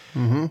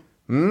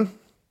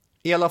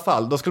 I alla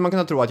fall, då skulle man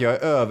kunna tro att jag är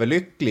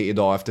överlycklig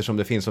idag eftersom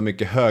det finns så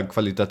mycket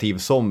högkvalitativ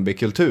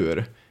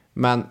zombiekultur.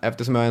 Men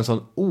eftersom jag är en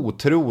sån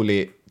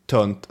otrolig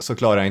tönt så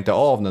klarar jag inte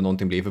av när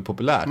någonting blir för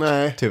populärt.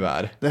 Nej,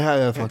 tyvärr. Det här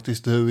är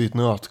faktiskt du i ett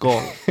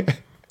nötgal.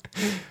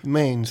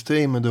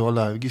 Mainstream är du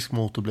allergisk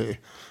mot att bli.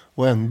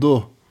 Och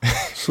ändå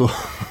så...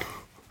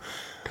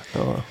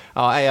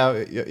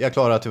 Jag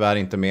klarar tyvärr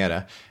inte med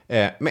det.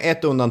 Med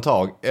ett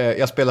undantag.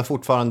 Jag spelar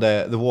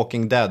fortfarande The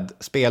Walking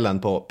Dead-spelen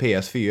på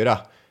PS4.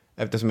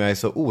 Eftersom jag är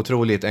så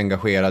otroligt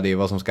engagerad i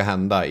vad som ska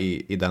hända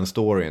i den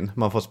storyn.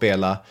 Man får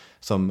spela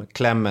som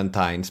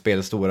Clementine,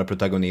 spelstora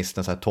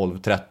protagonisten, så här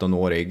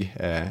 12-13-årig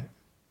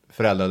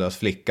föräldralös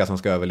flicka som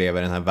ska överleva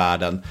i den här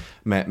världen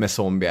med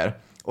zombier.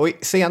 Och i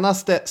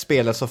senaste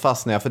spelet så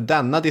fastnade jag för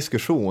denna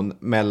diskussion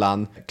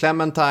mellan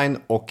Clementine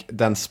och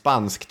den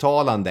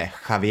spansktalande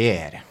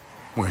Javier.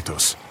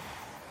 Muertos.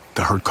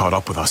 The herd caught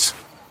up with us.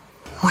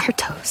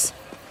 Muertos?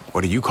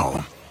 What do you call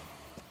them?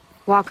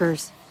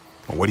 Walkers.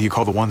 Well, what do you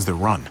call the ones that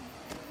run?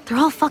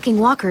 They're all fucking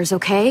walkers,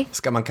 okay?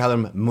 Ska man kalla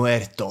dem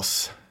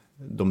muertos,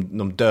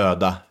 de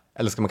döda?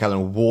 Eller ska man kalla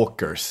dem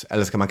walkers?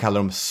 Eller ska man kalla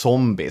dem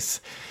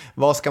zombies?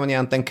 Vad ska man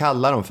egentligen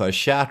kalla dem för?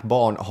 Kärt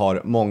barn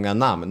har många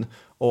namn.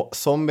 Och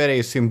zombier är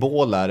ju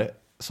symboler,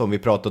 som vi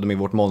pratade om i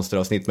vårt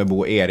monsteravsnitt med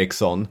Bo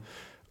Eriksson,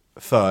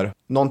 för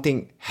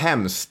någonting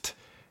hemskt,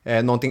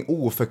 någonting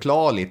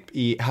oförklarligt.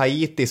 I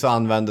Haiti så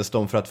användes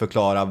de för att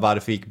förklara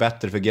varför det gick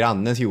bättre för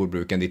grannens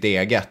jordbruk än ditt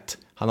eget.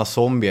 Han har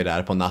zombier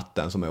där på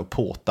natten som är och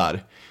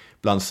påtar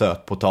bland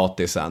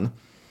sötpotatisen.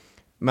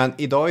 Men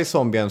idag är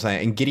zombien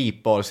en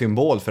gripbar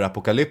symbol för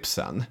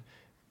apokalypsen.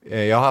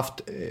 Jag har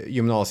haft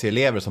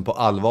gymnasieelever som på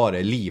allvar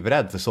är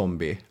livrädd för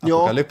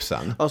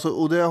zombie-apokalypsen. Ja, alltså,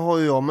 och det har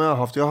jag med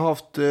haft. Jag har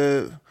haft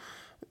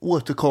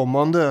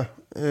återkommande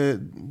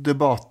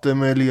debatter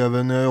med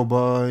elever när jag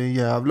jobbade i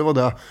Gävle var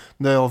det.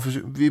 Där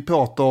vi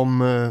pratade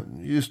om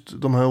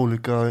just de här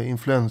olika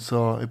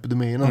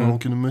influensaepidemierna. De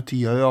kunde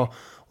mutera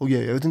och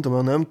grejer. Jag vet inte om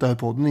jag har nämnt det här i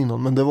podden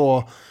innan, men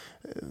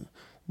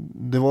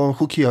det var en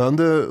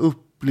chockerande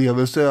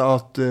upplevelse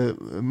att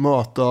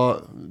möta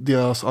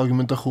deras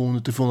argumentation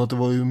utifrån att det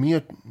var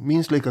ju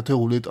minst lika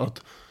troligt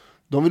att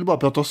de ville bara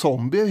prata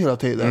zombier hela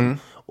tiden.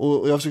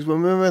 Och jag försökte säga,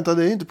 men vänta,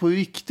 det är inte på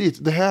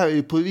riktigt. Det här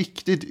är på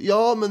riktigt.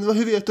 Ja, men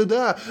hur vet du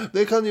det?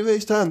 Det kan ju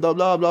visst hända,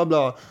 bla bla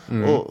bla.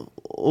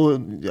 Och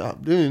ja,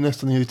 det är ju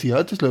nästan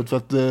irriterat till slut för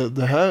att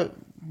det här,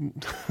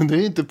 det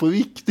är inte på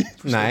riktigt.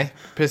 Nej,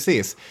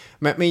 precis.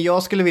 Men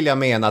jag skulle vilja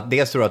mena att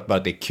det tror jag att bara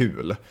det är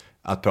kul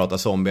att prata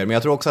zombier. Men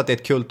jag tror också att det är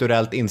ett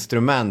kulturellt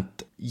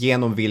instrument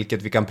genom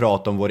vilket vi kan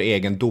prata om vår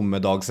egen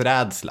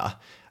domedagsrädsla.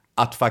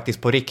 Att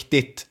faktiskt på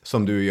riktigt,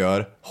 som du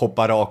gör,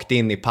 hoppa rakt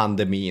in i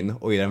pandemin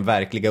och i den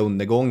verkliga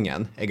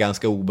undergången är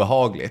ganska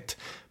obehagligt.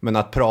 Men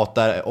att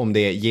prata om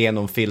det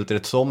genom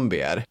filtret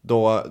zombier,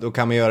 då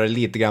kan man göra det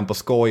lite grann på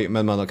skoj,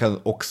 men man kan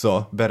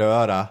också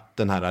beröra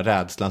den här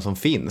rädslan som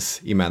finns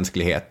i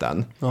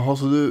mänskligheten. Jaha,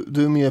 så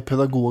du är mer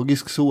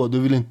pedagogisk så, du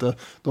vill inte,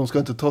 de ska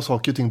inte ta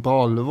saker och ting på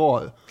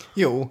allvar.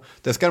 Jo,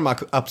 det ska de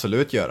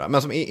absolut göra.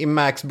 Men som i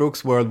Max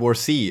Brooks World War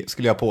C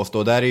skulle jag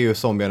påstå, där är ju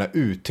zombierna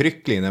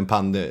uttryckligen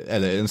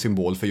en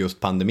symbol för just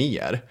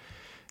pandemier.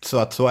 Så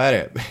att så är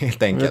det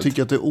helt enkelt. Jag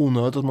tycker att det är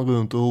onödigt att man går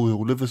runt och är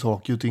orolig för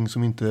saker och ting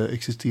som inte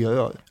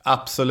existerar.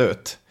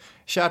 Absolut.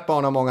 Kärt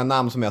barn har många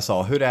namn som jag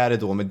sa. Hur är det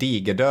då med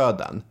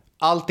digerdöden?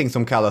 Allting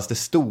som kallas det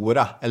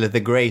stora eller the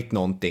great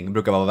någonting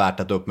brukar vara värt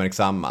att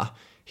uppmärksamma.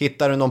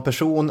 Hittar du någon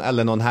person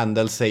eller någon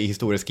händelse i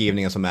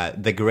historieskrivningen som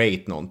är the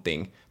great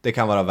någonting, det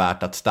kan vara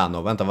värt att stanna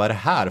och vänta, vad är det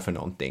här för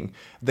någonting?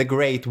 The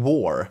Great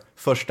War,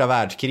 första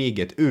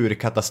världskriget,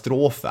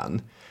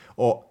 urkatastrofen.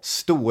 Och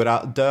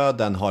stora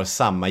döden har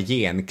samma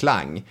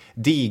genklang.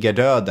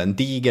 Digerdöden,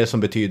 diger som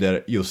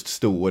betyder just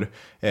stor,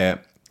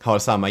 har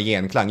samma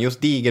genklang.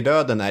 Just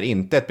digerdöden är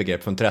inte ett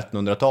begrepp från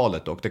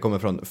 1300-talet och det kommer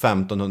från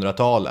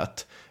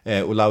 1500-talet.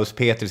 Olaus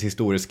Petris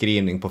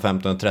historieskrivning på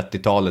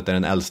 1530-talet är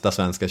den äldsta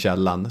svenska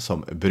källan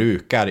som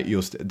brukar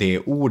just det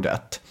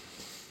ordet.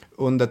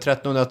 Under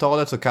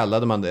 1300-talet så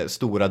kallade man det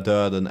stora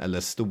döden eller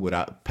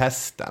stora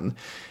pesten.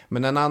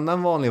 Men en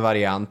annan vanlig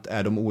variant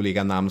är de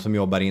olika namn som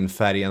jobbar in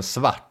färgen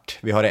svart.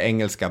 Vi har det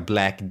engelska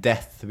Black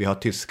Death, vi har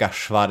tyska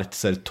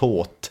Schwarzer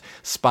Tod,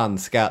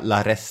 spanska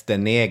La Reste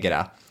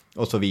Negra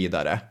och så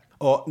vidare.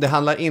 Och det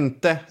handlar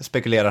inte,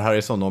 spekulerar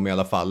Harrison om i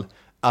alla fall,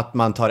 att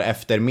man tar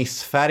efter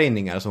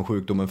missfärgningar som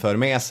sjukdomen för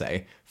med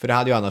sig. För det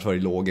hade ju annars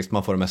varit logiskt,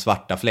 man får de här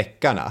svarta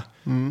fläckarna.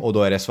 Och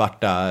då är det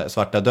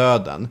svarta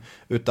döden.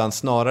 Utan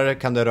snarare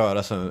kan det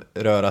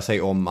röra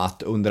sig om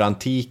att under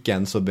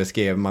antiken så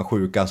beskrev man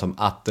sjukan som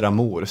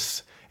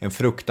atramors. En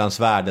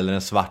fruktansvärd eller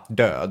en svart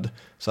död.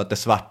 Så att det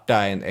svarta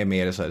är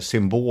mer så här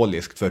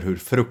symboliskt för hur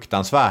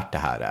fruktansvärt det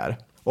här är.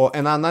 Och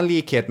en annan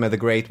likhet med The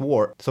Great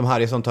War som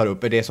Harrison tar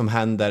upp är det som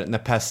händer när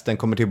pesten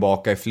kommer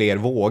tillbaka i fler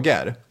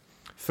vågor.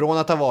 Från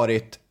att ha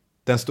varit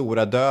den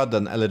stora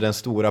döden eller den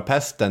stora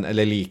pesten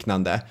eller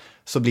liknande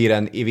så blir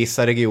den i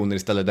vissa regioner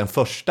istället den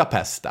första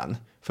pesten.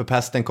 För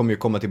pesten kommer ju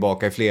komma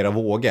tillbaka i flera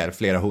vågor,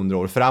 flera 100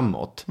 år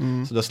framåt.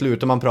 Så då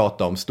slutar man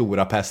prata om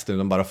stora pesten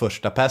utan bara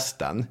första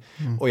pesten.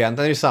 Och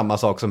egentligen är det samma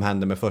sak som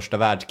hände med första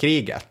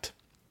världskriget.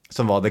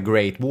 Som var The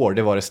Great War,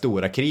 det var det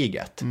stora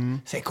kriget.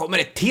 Sen kommer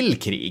det till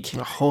krig.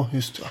 Jaha,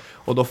 just det.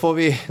 Och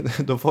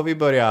då får vi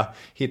börja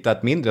hitta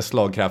ett mindre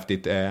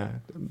slagkraftigt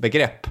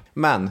begrepp.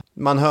 Men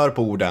man hör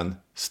på orden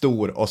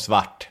stor och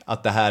svart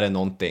att det här är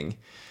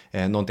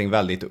någonting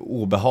väldigt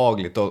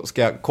obehagligt. Och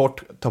ska jag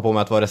kort ta på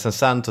mig att vara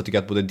recensent så tycker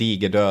jag att både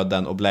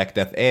digerdöden och Black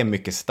Death är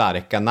mycket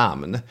starka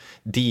namn.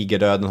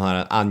 Digerdöden har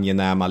den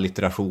angenäma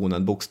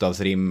litterationen,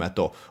 bokstavsrimmet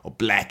och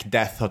Black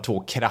Death har 2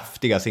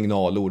 kraftiga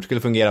signalord.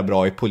 Skulle fungera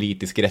bra i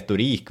politisk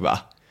retorik, va?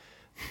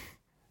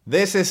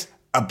 This is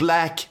a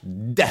Black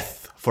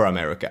Death for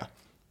America.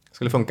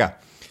 Skulle funka.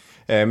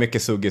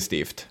 Mycket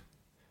suggestivt.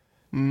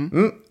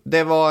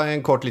 Det var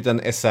en kort liten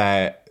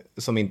essä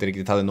som inte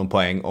riktigt hade någon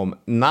poäng om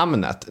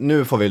namnet.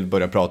 Nu får vi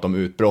börja prata om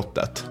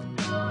utbrottet.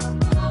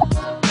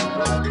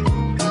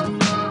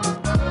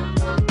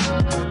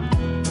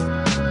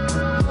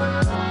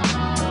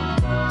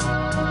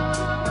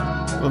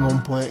 Men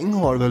någon poäng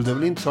har väl, det är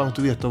väl intressant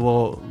att veta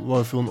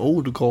varifrån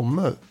ord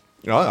kommer.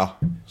 Ja.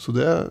 Så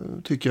det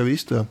tycker jag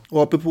visst det.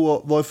 Och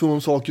apropå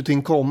varifrån saker och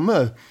ting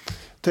kommer.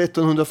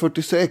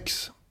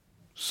 1346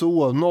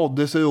 så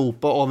nåddes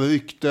Europa av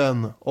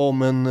rykten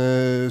om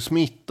en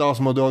smitta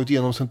som har dragit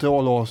genom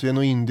Centralasien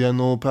och Indien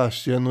och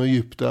Persien och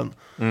Egypten.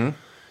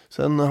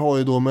 Sen har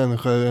ju då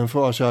människor en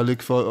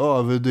förkärlek för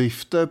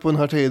överdrifter på den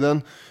här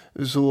tiden.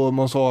 Så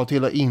man sa att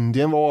hela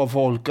Indien var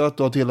avfolkat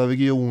och att hela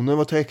regionen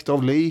var täckt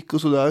av lik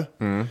och sådär.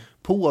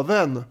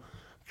 Påven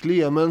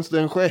Clemens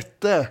den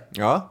sjätte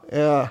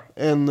är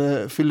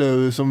en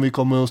filur som vi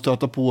kommer att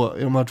stöta på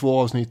i de här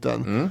 2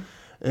 avsnitten.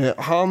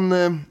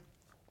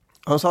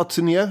 Han satt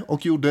sig ner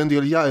och gjorde en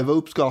del djärva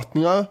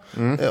uppskattningar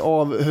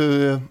av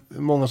hur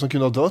många som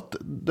kunde ha dött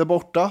där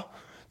borta.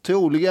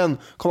 troligen,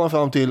 kom man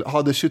fram till,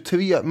 hade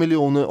 23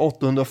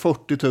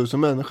 840 000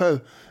 människor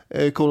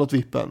kollat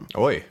vippen.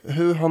 Oj.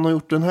 Hur han har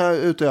gjort den här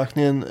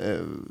uträkningen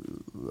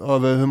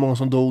över hur många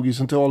som dog i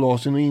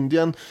Centralasien och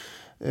Indien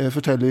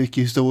förtäller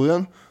icke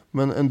historien,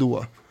 men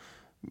ändå.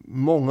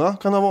 Många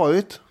kan ha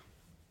varit.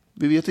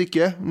 Vi vet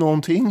icke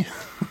någonting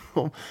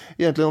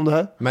egentligen om det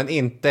här. Men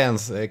inte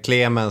ens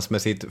Clemens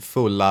med sitt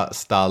fulla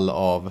stall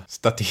av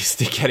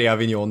statistiker i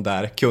Avignon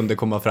där kunde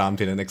komma fram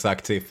till en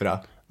exakt siffra.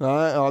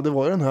 Nej, ja, det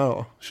var ju den här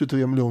då.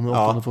 23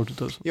 840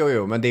 000.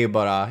 Jo, men det är ju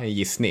bara en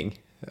gissning.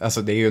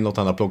 Alltså det är ju något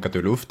han har plockat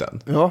ur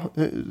luften. Ja,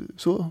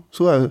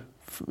 så är det.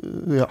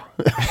 Ja.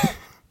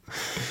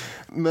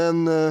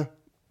 Men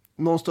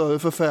någon större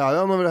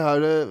förfäran över det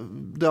här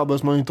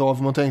drabbas man inte av,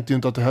 för man tänkte ju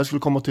inte att det här skulle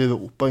komma till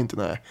Europa, inte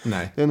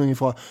nej. Det är nog ingen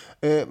fara.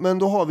 Men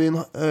då har vi en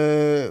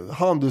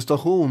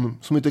handelsstation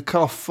som heter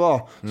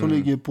Kaffa som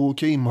ligger på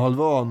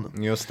Krimhalvön.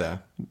 Just det.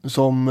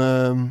 Som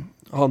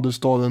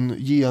handelsstaden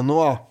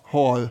Genoa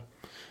har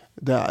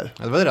där.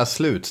 Det var deras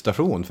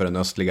slutstation för den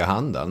östliga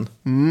handeln.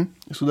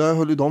 Så där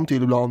höll de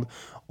till ibland.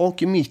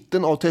 Och i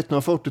mitten av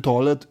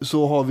 1340-talet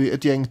så har vi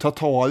ett gäng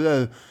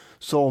tatarer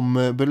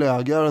som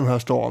belägrar den här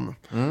stan.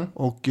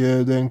 Och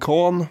det är en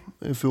khan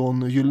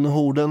från Gyllene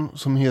Horden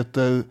som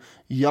heter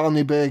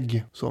Jani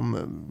Beg som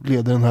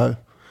leder den här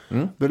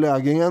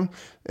belägringen.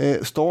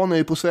 Stan är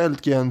ju på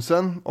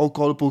svältgränsen och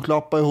håller på att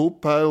klappa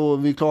ihop här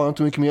och vi klarar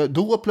inte mycket mer.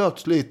 Då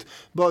plötsligt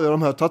börjar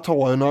de här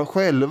tatarerna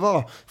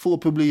själva få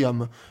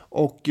problem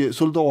och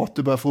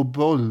soldater börjar få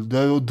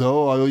bölder och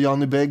dör och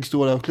Jani Beg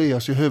står där och kliar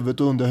sig i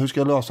huvudet och undrar hur ska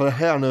jag lösa det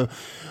här nu.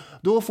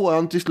 Då får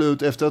han till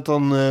slut, efter att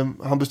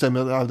han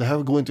bestämmer att det här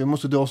går inte, vi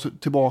måste dra oss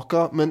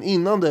tillbaka. Men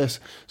innan dess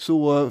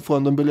så får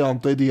han den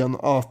briljanta idén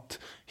att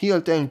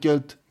helt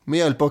enkelt med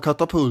hjälp av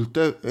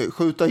katapulter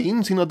skjuta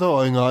in sina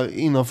döringar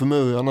innanför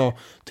murarna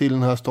till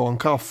den här stan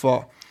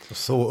Kaffa.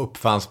 Så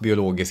uppfanns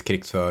biologisk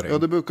krigsföring. Ja,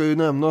 det brukar ju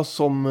nämnas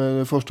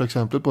som första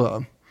exemplet på det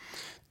här.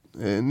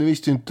 Nu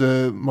visste ju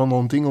inte man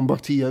någonting om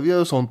bakterier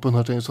och sånt på den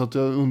här tiden, så att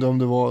jag undrar om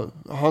det var,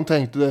 han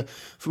tänkte det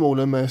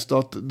förmodligen mest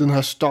att den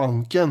här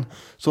stanken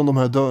som de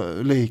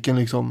här liken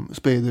liksom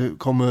sprider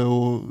kommer,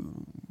 och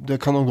det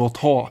kan de gott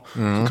ha.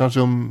 Så kanske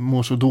de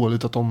mår så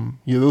dåligt att de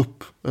ger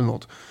upp eller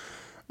något.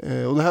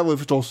 Och det här var ju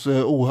förstås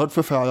oerhört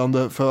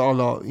förfärande för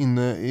alla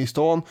inne i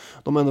stan.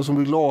 De enda som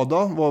blev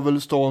glada var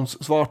väl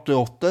stans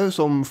svartråttor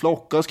som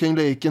flockas kring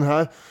liken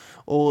här.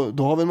 Och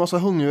då har vi en massa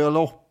hungriga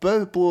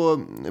loppor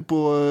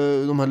på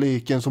de här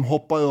liken som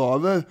hoppar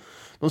över.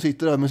 De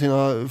sitter där med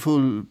sina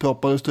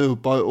fullproppade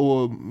strupar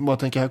och man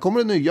tänker, här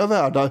kommer det nya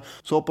världar.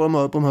 Så hoppar de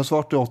över på de här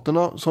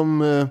svartråttorna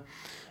som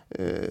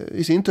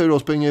i sin tur då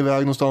springer iväg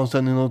någonstans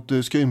i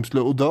något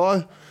skrymsle och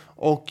dör.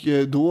 Och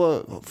då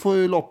får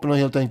ju lopporna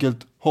helt enkelt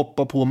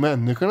hoppa på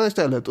människorna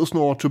istället. Och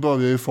snart så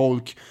börjar ju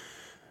folk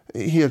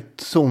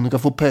helt sonika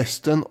få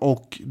pesten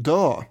och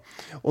dö.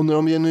 Och när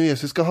de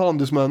genuesiska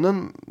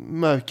handelsmännen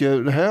märker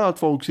det här, att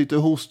folk sitter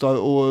och hostar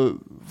och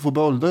får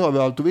bölder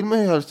överallt, då vill man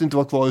helst inte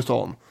vara kvar i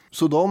stan.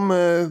 Så de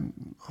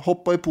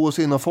hoppar på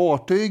sina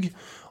fartyg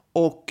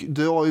och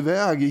drar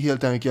iväg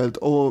helt enkelt.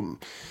 Och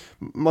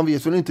man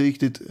vet väl inte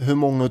riktigt hur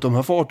många av de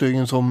här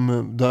fartygen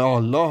som där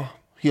alla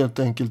helt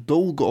enkelt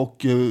dog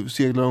och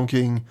seglar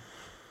omkring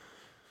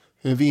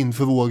vind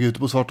för våg ute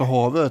på Svarta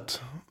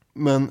havet.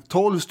 Men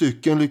 12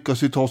 stycken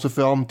lyckas ju ta sig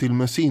fram till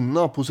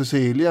Messina på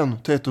Sicilien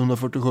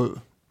 1347.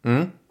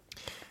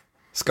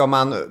 Ska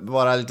man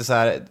vara lite så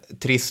här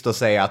trist och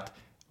säga att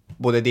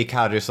både Dick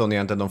Harrison och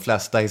egentligen de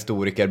flesta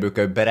historiker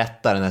brukar ju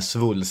berätta den här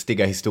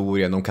svulstiga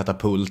historien om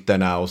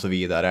katapulterna och så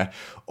vidare.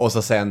 Och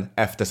så sen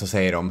efter så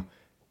säger de,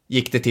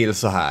 gick det till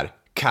så här?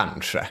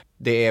 Kanske.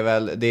 Det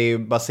är ju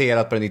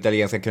baserat på den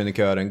italienska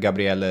kronikören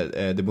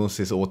Gabriele de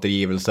Mussis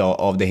återgivelse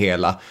av det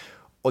hela.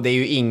 Och det är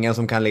ju ingen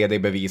som kan leda i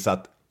bevis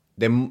att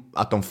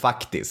de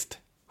faktiskt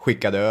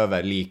skickade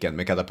över liken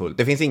med katapult.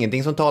 Det finns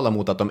ingenting som talar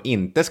mot att de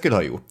inte skulle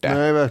ha gjort det.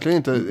 Nej, verkligen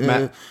inte.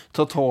 Men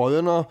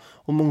tatarerna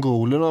och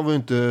mongolerna var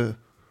inte...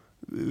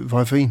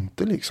 Varför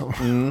inte liksom?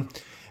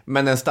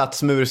 Men en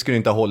stadsmur skulle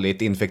inte ha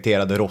hållit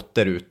infekterade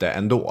råttor ute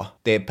ändå.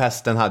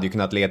 Pesten hade ju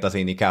kunnat leta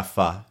sig in i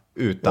Kaffa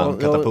utan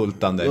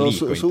katapultande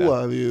lik och inte. Så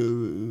är det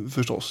ju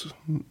förstås.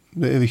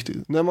 Det är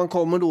viktigt. När man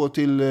kommer då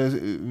till,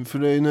 för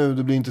det är nu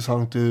det blir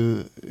intressant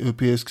ur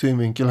europeisk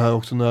synvinkel här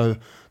också,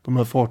 när de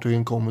här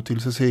fartygen kommer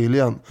till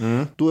Sicilien.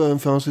 Då är en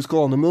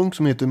franciskanermunk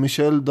som heter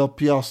Michel da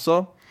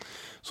Piazza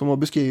som har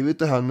beskrivit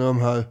det här när de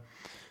här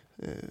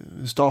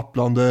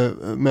stapplande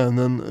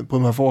männen på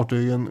de här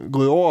fartygen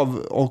går av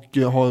och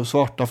har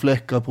svarta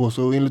fläckar på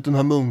sig. Och enligt den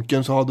här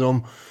munken så hade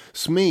de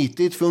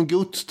smitit från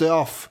Guds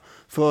straff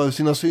för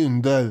sina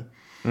synder.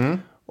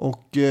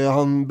 Och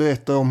han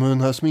berättar om hur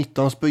den här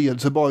smittan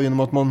spred sig bara genom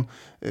att man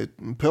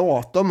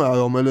pratade med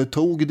dem eller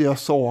tog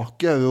deras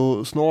saker.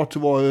 Och snart så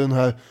var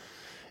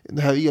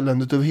det här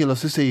eländet över hela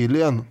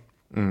Sicilien.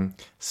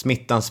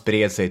 Smittan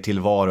spred sig till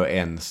var och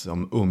en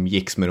som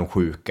umgicks med de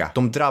sjuka.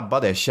 De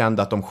drabbade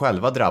kände att de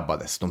själva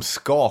drabbades. De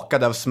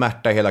skakade av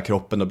smärta i hela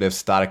kroppen och blev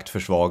starkt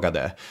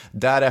försvagade.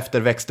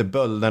 Därefter växte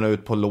bölderna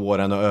ut på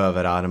låren och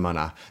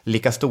överarmarna,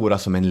 lika stora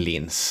som en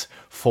lins.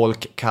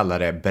 Folk kallar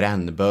det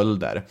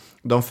brännbölder.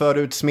 De för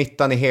ut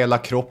smittan i hela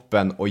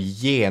kroppen och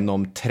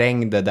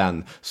genomträngde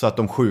den så att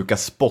de sjuka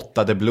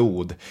spottade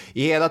blod.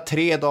 I hela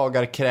 3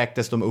 dagar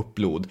kräktes de upp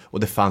blod och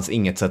det fanns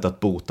inget sätt att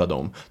bota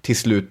dem. Till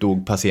slut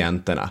dog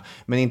patienterna.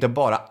 Men inte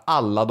bara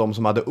alla de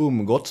som hade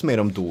umgåtts med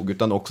dem dog,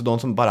 utan också de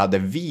som bara hade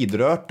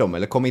vidrört dem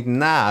eller kommit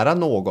nära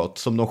något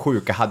som de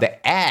sjuka hade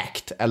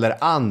ägt eller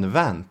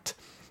använt.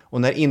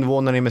 Och när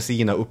invånarna i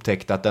Messina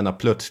upptäckte att denna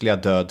plötsliga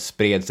död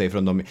spred sig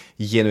från de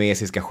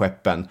genuesiska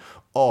skeppen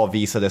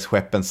avvisades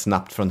skeppen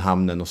snabbt från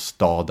hamnen och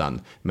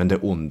staden. Men det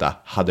onda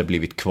hade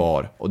blivit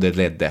kvar och det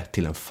ledde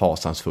till en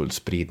fasansfull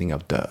spridning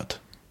av död.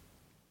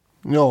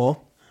 Ja,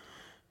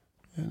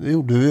 det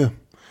gjorde vi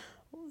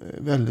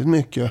väldigt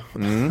mycket.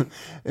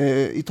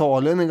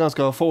 Italien är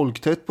ganska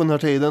folktätt på den här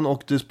tiden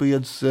och det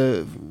spreds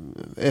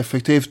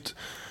effektivt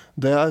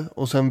där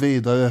och sen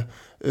vidare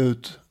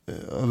ut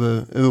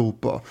över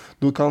Europa.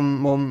 Då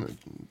kan man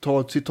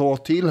ta ett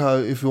citat till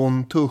här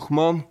ifrån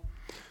Tuchman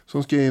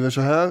som skriver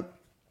så här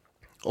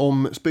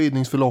om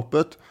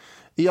spridningsförloppet.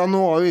 I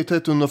januari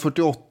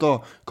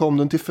 1348 kom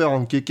den till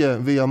Frankrike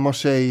via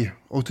Marseille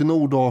och till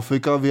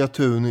Nordafrika via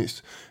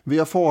Tunis.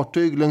 Via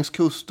fartyg längs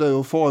kuster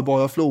och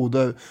farbara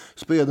floder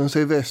spred den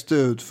sig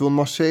västerut från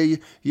Marseille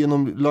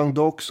genom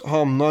Languedocs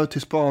hamnar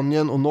till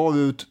Spanien och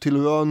norrut till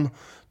Rhône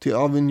till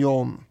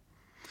Avignon.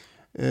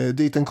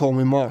 Dit den kom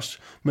i mars.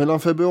 Mellan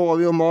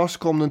februari och mars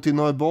kom den till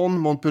Narbonne,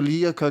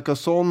 Montpellier,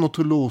 Carcassonne och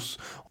Toulouse.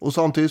 Och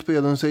samtidigt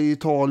spred den sig i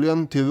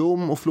Italien till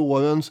Rom och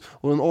Florens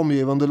och den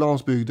omgivande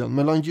landsbygden.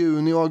 Mellan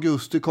juni och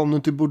augusti kom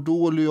den till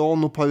Bordeaux,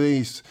 Lyon och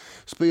Paris.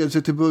 Spred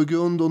sig till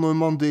Burgund och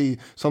Normandie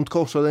samt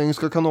korsade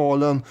Engelska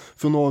kanalen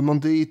från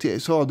Normandie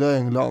till södra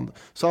England.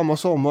 Samma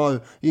sommar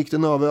gick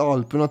den över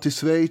Alperna till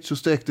Schweiz och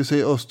sträckte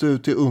sig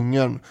österut till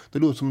Ungern. Det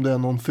låter som det är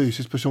någon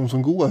fysisk person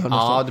som går här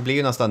nästan. Ja, det blir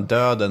ju nästan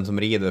döden som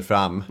rider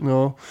fram.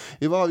 Ja.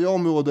 I varje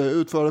område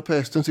utförde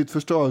pesten sitt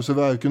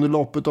förstörelseverk under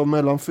loppet av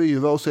mellan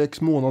 4 och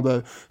 6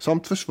 månader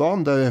samt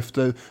försvann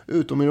därefter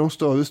utom i de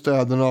större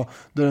städerna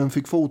där den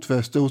fick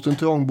fotfäste hos den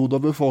trångbodda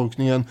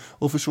befolkningen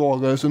och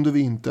försvagades under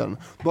vintern.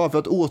 Bara för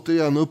att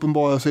återigen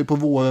uppenbara sig på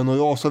våren och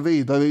rasa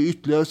vidare i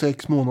ytterligare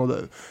 6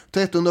 månader.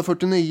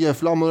 1349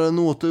 flammade den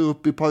åter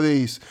upp i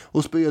Paris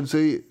och spred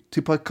sig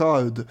till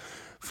Picard,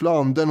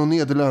 Flandern och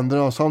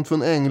Nederländerna samt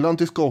från England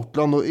till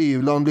Skottland och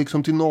Irland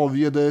liksom till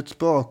Norge där ett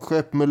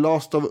spökskepp med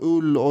last av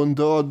ull och en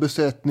död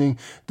besättning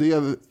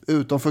drev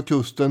utanför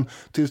kusten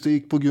tills det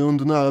gick på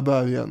grund nära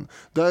bergen.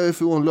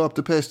 Därifrån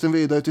löpte pesten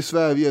vidare till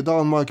Sverige,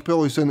 Danmark,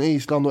 Preussen,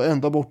 Island och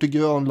ända bort till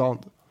Grönland.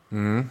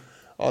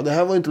 Ja, det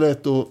här var inte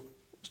lätt att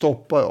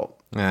stoppa. Ja.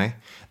 Nej.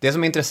 Det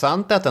som är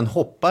intressant är att den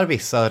hoppar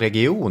vissa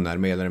regioner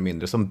mer eller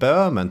mindre, som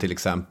Böhmen till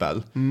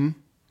exempel.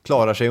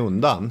 Klarar sig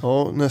undan.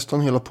 Ja,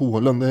 nästan hela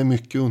Polen. Det är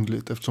mycket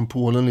underligt eftersom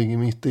Polen ligger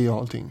mitt i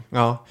allting.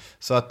 Ja,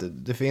 så att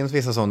det finns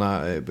vissa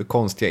sådana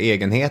konstiga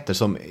egenheter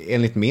som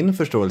enligt min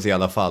förståelse i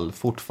alla fall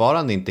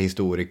fortfarande inte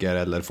historiker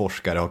eller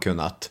forskare har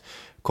kunnat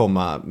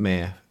komma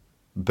med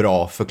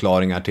bra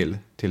förklaringar till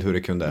hur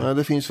det kunde funka. Nej,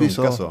 det finns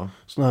vissa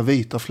sådana här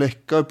vita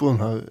fläckar på den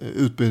här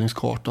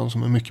utbildningskartan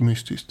som är mycket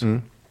mystiskt.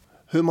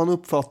 Hur man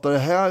uppfattar det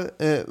här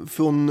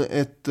från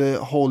ett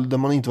håll där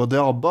man inte var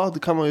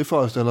drabbad kan man ju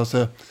föreställa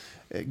sig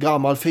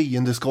gammal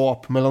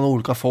fiendeskap mellan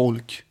olika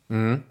folk.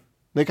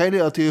 Det kan ju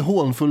leda till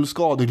hånfull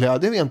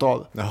skadeglädje rent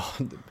av. Ja.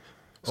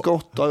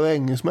 Skottar och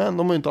engelsmän,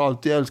 de har ju inte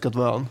alltid älskat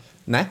varandra.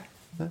 Nej.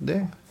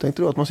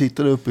 Tänkte du att man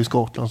sitter där uppe i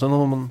Skottland, sen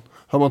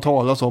hör man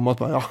talas om att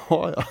ja.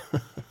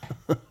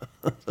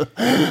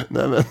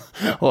 Nej, men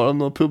har de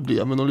några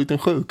problem med någon liten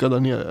sjuka där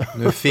nere?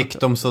 Nu fick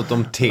de så att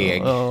de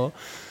teg. Ja.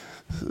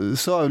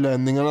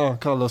 Sörlänningarna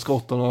kallar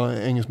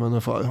skottarna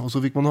engelsmännen för. Och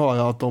så fick man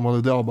höra att de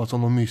hade drabbats av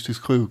någon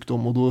mystisk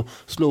sjukdom. Och då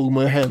slog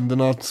man ju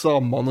händerna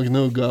samman och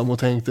gnuggade dem och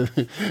tänkte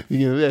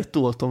vi är rätt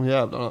åt de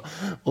jävlarna.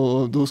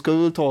 Och då ska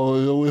vi väl ta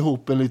och ro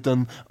ihop en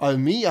liten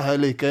armé här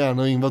lika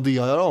gärna och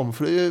invadera dem.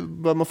 För det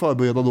bör man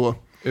förbereda då.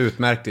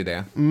 Utmärkt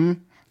idé.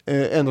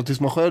 Ända tills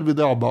man själv blir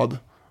drabbad.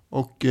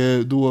 Och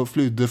då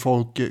flydde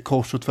folk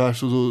kors och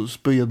tvärs och då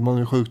spred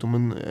man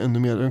sjukdomen ännu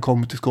mer. Den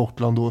kom till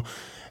Skottland då.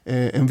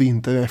 En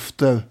vinter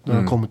efter när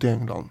han kommit till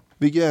England.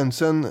 Vid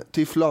gränsen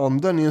till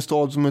Flandern i en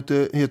stad som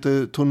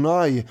heter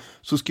Tournai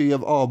så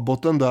skrev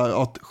abboten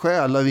där att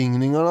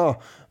själaringningarna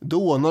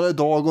dånade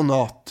dag och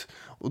natt.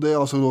 Och det är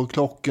alltså då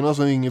klockorna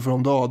som ringer för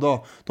de döda.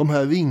 De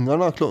här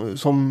ringarna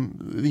som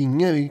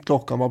ringer i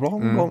klockan,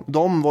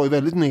 de var ju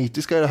väldigt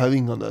nitiska i det här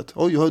ringandet.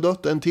 Oj, jag har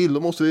dött en till, då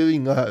måste vi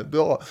ringa här.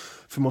 Bra.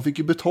 För man fick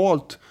ju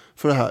betalt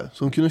för det här.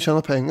 Så de kunde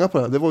tjäna pengar på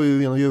det här. Det var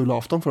ju rena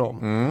julafton för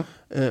dem.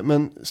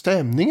 Men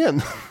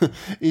stämningen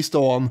i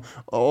stan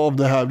av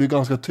det här blir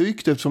ganska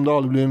tryckt eftersom det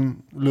aldrig blir en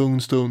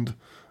lugn stund.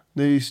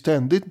 Det är ju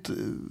ständigt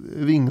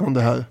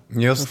ringande här.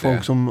 Just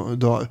folk som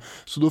dör.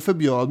 Så då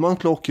förbjöd man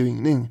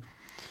klockringning.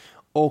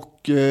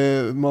 Och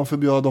man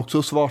förbjöd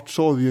också svart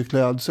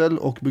sorgeklädsel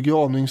och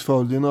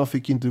begravningsföljerna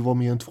fick inte vara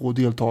mer än 2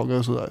 deltagare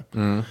och sådär.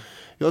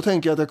 Jag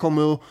tänker att jag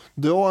kommer att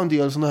dra en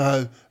del sådana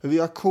här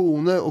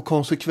reaktioner och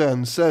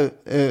konsekvenser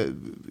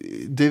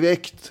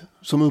direkt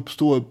som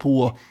uppstår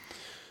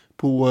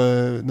på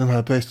den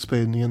här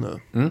pestspridningen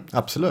nu.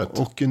 Absolut.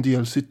 Och en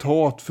del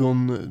citat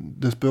från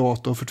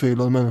desperata och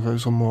förtvivlade människor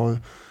som har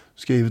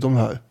skrivit om det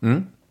här.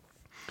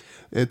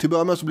 Till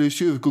början med så blir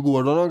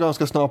kyrkogårdarna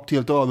ganska snabbt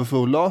helt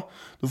överfulla.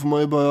 Då får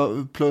man ju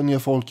börja plöja ner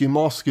folk i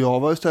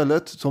massgravar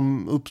istället,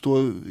 som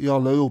uppstår i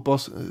alla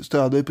Europas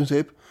städer i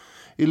princip.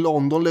 I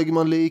London lägger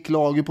man lik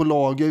lager på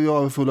lager i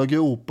överfulla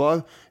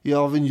gropar. I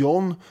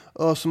Avignon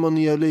öser man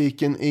ner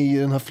liken i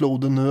den här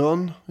floden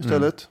Rhön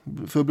istället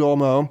för att bli av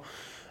med dem.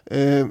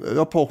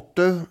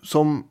 Rapporter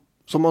som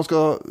man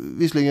ska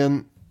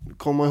visserligen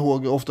komma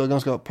ihåg ofta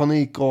ganska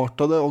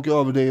panikartade och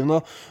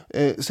överdrivna,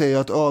 säger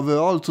att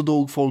överallt så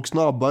dog folk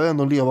snabbare än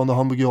de levande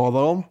han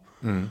begrava dem.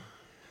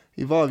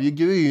 I varje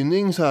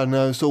gryning så här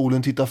när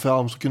solen tittar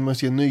fram så kunde man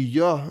se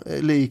nya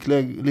lik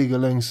ligga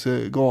längs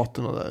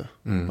gatorna där.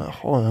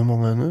 Jaha, hur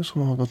många är nu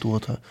som har gått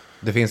åt här?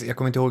 Det finns, jag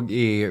kommer inte ihåg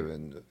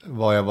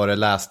vad jag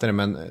läste det,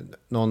 men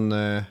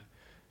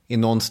i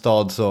någon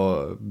stad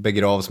så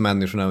begravs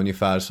människorna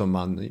ungefär som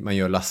man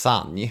gör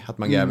lasagne. Att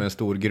man gräver en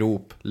stor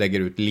grop, lägger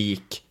ut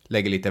lik,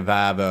 lägger lite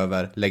väv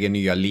över, lägger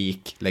nya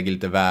lik, lägger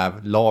lite väv,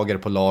 lager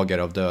på lager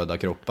av döda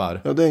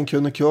kroppar. Ja, det är en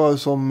krönikör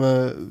som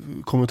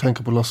kommer att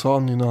tänka på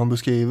lasagne när han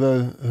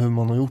beskriver hur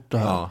man har gjort det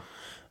här. Ja.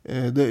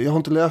 Jag har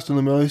inte läst den,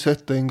 men jag har ju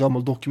sett det i en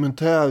gammal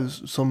dokumentär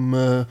som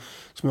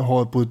jag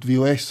har på ett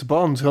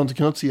VHS-band, så jag har inte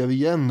kunnat se det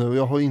igen nu.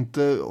 Jag har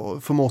inte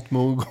förmått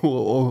mig att gå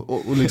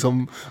och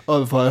liksom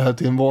överföra det här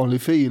till en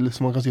vanlig fil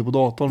som man kan se på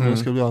datorn, men det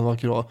ska bli en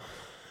vacker dag.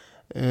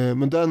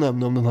 Men där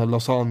nämner de den här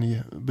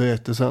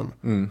lasagne-berättelsen.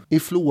 I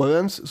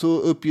Florens så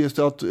uppges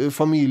det att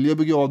familjer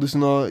begravde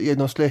sina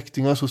egna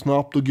släktingar så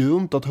snabbt och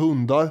grunt att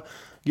hundar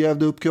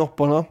grävde upp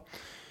kropparna.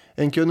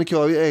 En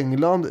krönikör i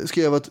England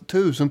skrev att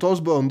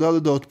tusentals bönder hade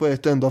dött på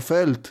ett enda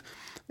fält.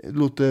 Det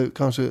låter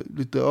kanske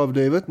lite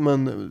överdrivet,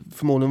 men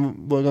förmodligen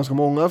var det ganska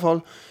många i alla fall.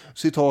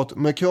 Citat: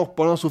 med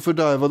kropparna så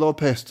fördärvade av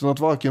pesten att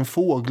varken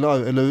fåglar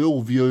eller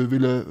rovdjur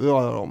ville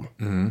röra dem.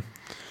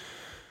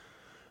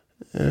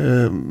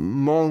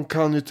 Man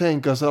kan ju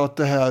tänka sig att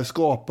det här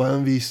skapar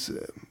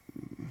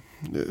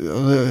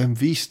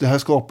det här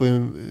skapar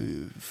en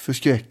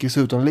förskräckelse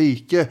utan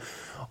like.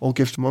 Och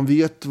eftersom man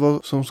vet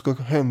vad som ska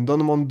hända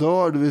när man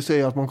dör, det vill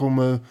säga att man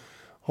kommer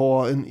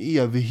ha en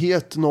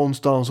evighet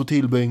någonstans att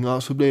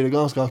tillbringa, så blir det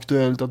ganska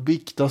aktuellt att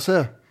bikta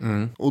sig.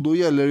 Och då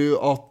gäller det ju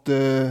att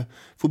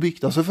få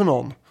bikta sig för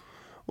någon.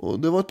 Och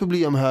det var ett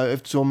problem här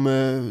eftersom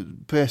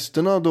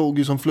prästerna dog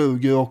ju som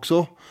flugor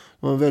också.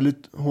 Det var en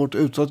väldigt hårt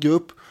utsatt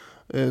grupp.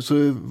 Så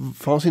det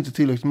fanns inte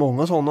tillräckligt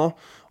många sådana.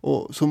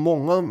 Och så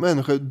många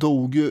människor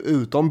dog ju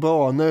utan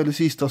böner eller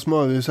sista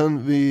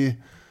smörjelsen,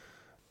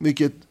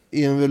 vilket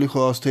i en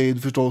religiös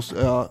tid förstås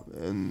är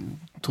en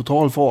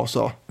total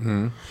fasa.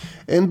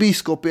 En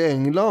biskop i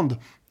England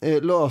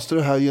löste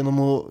det här genom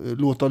att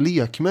låta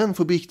lekmän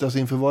få bikta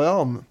sig inför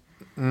varann.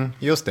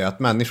 Just det, att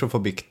människor får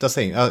bikta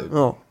sig.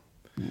 Ja,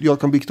 jag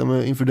kan bikta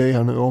mig inför dig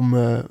här nu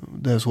om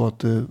det är så att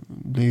det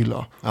blir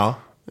illa. Ja.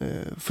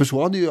 För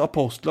så hade ju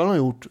apostlarna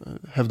gjort,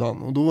 hävdade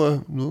han. Och då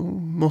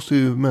måste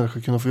ju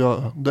människor kunna få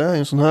göra det är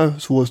en sån här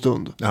svår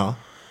stund. Ja.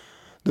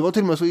 Det var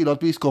till och med så illa att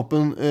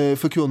biskopen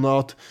förkunnade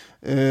att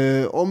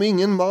om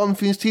ingen man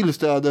finns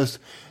tillstädes,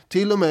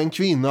 till och med en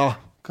kvinna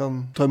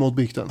kan ta emot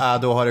bikten. Ja,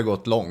 då har det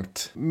gått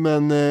långt.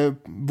 Men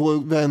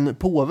vår vän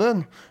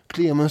påven,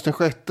 Clemens den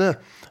sjätte,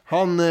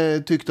 han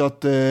tyckte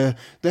att det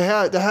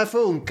här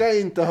funkar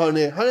inte,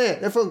 hörni,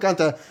 det funkar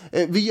inte.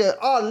 Vi ger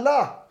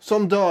alla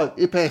som dör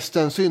i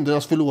pesten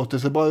syndernas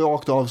förlåtelse bara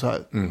rakt av så här.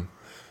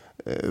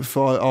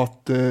 För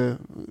att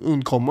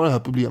undkomma det här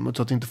problemet,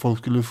 så att inte folk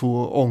skulle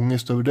få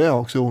ångest över det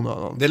också i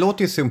onödan. Det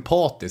låter ju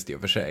sympatiskt i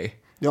och för sig.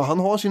 Ja, han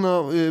har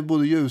sina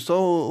både ljusa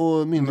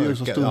och mindre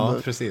ljusa stunder. Ja,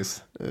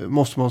 precis.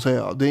 Måste man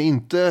säga. Det är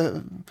inte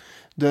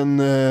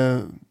den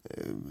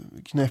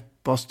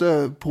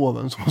knäppaste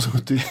påven som har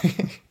suttit.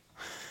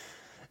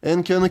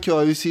 En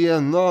krönikör i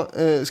Siena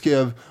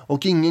skrev: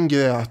 och ingen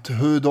grät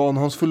hurdan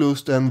hans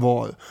förlust än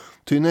var.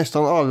 Ty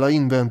nästan alla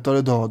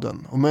inväntade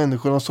döden, och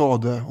människorna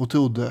sade och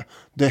trodde: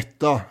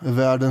 detta är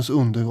världens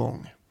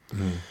undergång.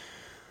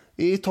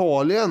 I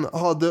Italien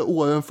hade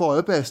åren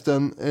före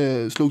pesten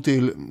slog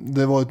till,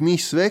 det var ett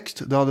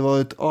missväxt, det hade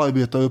varit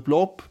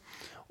arbetarupplopp,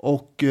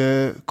 och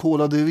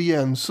Cola di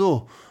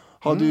Rienzo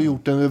hade ju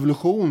gjort en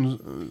revolution,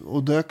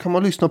 och det kan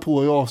man lyssna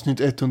på i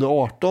avsnitt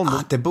 118.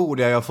 Det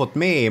borde jag ha fått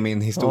med i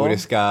min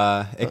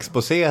historiska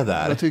exposé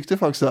där. Jag tyckte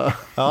faktiskt det.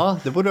 Ja,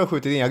 det borde jag ha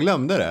skjutit in, jag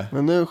glömde det.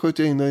 Men nu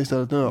skjuter jag in det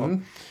istället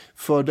nu.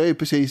 För det är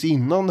precis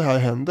innan det här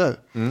händer.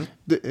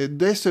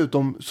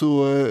 Dessutom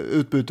så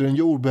utbryter en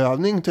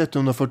jordbävning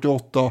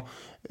 1348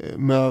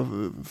 med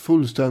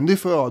fullständig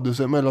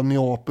förödelse mellan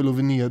Neapel och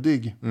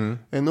Venedig.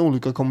 En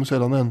olycka kommer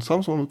sällan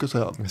ensam, som man brukar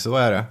säga. Så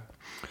är det.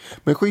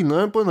 Men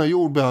skillnaden på den här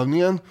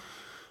jordbävningen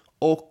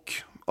och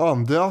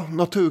andra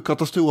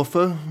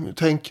naturkatastrofer.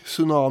 Tänk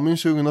tsunamin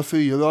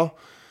 2004.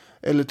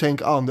 Eller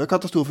tänk andra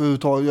katastrofer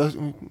överhuvudtaget.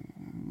 Jag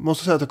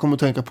måste säga att jag kommer att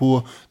tänka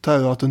på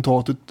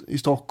terrorattentatet i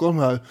Stockholm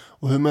här.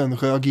 Och hur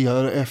människor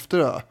agerar efter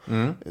det.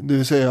 Det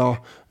vill säga,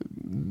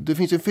 det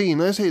finns en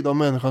finare sida av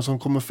människan som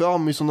kommer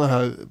fram i sådana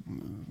här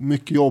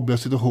mycket jobbiga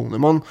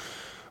situationer.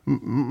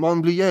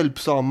 Man blir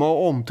hjälpsamma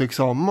och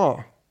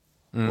omtänksamma.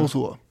 Och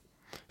så.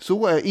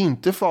 Så är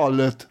inte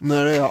fallet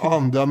när det är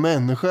andra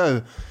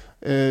människor,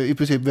 i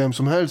princip vem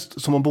som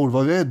helst, som man borde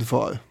vara rädd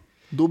för.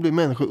 Då blir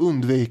människor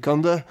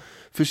undvikande,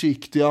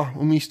 försiktiga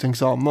och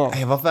misstänksamma.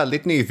 Jag var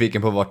väldigt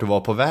nyfiken på vart du var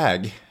på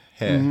väg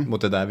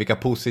mot det där. Vilka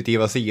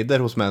positiva sidor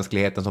hos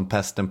mänskligheten som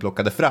pesten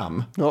plockade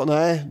fram. Ja,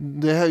 nej,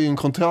 det här är ju en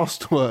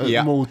kontrast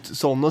mot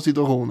sådana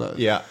situationer.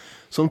 Ja.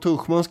 Som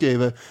Tuchman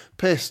skriver,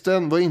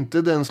 pesten var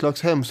inte den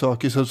slags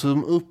hemsökelse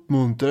som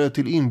uppmuntrade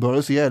till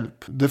inbördes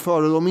hjälp. Det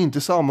förde dem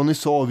inte samman i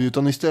sorg,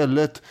 utan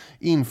istället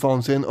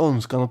infann sig en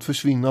önskan att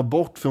försvinna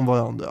bort från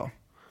varandra.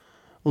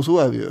 Och så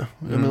är det ju.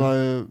 Jag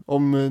menar,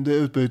 om det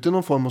utbryter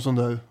någon form av sån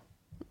där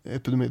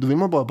epidemi, då vill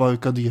man bara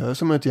barrikadera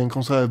sig med ett gäng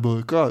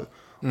konservburkar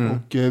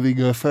och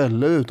vigga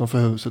fällor utanför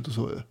huset och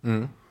så.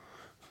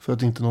 För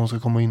att inte någon ska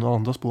komma in och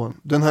andas på en.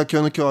 Den här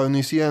krönikören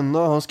i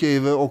Siena, han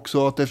skriver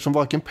också att eftersom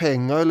varken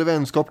pengar eller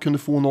vänskap kunde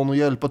få någon att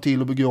hjälpa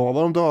till att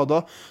begrava de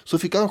döda, så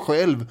fick han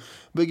själv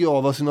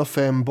begrava sina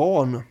 5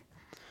 barn.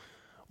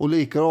 Och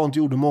likadant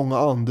gjorde många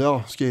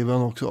andra, skriver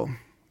han också.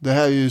 Det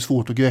här är ju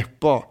svårt att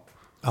greppa.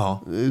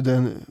 Ja.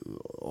 Den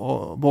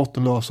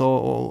bottenlösa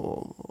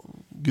och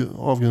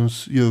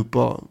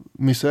avgrundsdjupa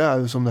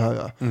misär som det här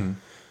är.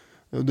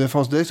 Det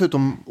fanns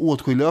dessutom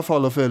åtskilliga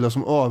fall av föräldrar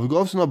som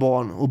övergav sina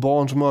barn och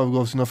barn som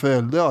övergav sina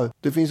föräldrar.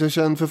 Det finns en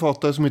känd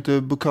författare som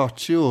heter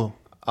Boccaccio.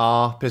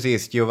 Ja,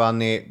 precis.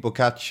 Giovanni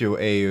Boccaccio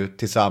är ju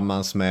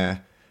tillsammans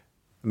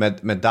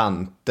med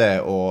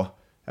Dante och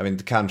jag vet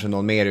inte, kanske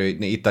någon mer i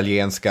den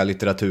italienska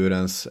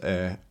litteraturens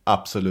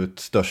absolut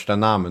största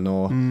namn.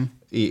 Och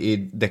i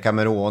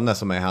Decamerone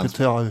som är hans...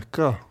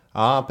 Petrarca.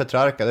 Ja,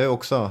 Petrarca, det är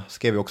också,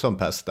 skrev ju också om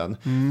pesten.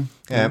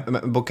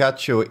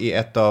 Boccaccio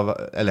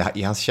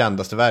i hans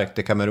kändaste verk,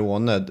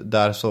 Decamerone,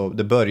 där så,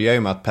 det börjar ju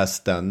med att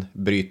pesten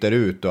bryter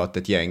ut och att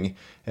ett gäng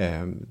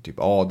typ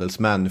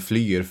adelsmän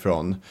flyr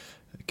från,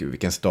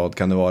 vilken stad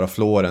kan det vara,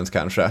 Florens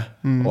kanske,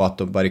 och att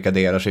de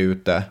barrikaderar sig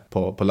ute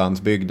på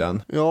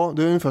landsbygden. Ja,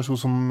 det är ungefär så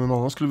som någon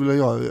annan skulle vilja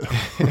göra det.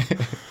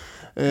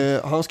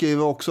 Han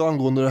skriver också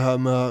angående det här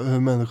med hur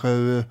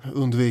människor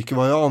undviker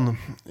varann.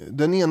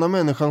 Den ena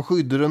människan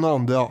skyddar den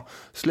andra.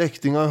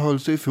 Släktingar höll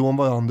sig ifrån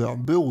varandra.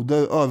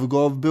 Broder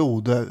övergav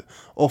broder.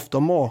 Ofta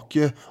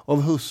make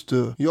av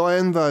hustru. Ja,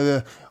 än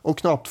värre och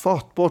knappt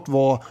fattbart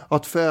var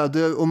att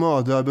fäder och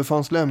mödrar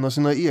befanns lämna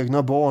sina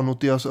egna barn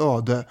åt deras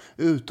öde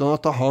utan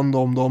att ta hand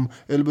om dem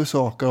eller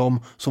besöka dem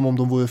som om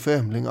de vore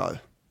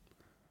främlingar.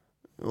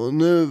 Och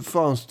nu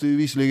fanns det ju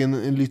visserligen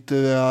en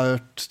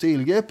litterärt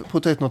stilgrepp på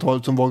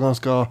 1300-talet som var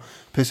ganska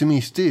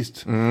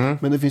pessimistiskt.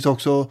 Men det finns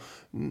också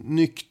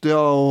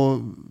nyktra och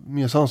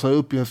mer sansade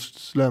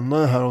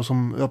uppgiftslämnare här och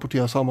som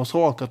rapporterar samma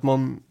sak. Att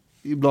man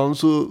ibland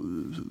så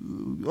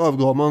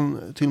övergav man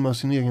till och med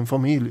sin egen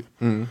familj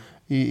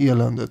i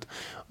eländet.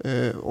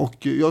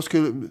 Och jag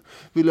skulle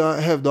vilja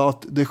hävda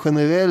att det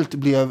generellt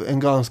blev en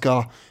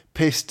ganska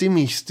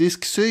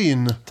pessimistisk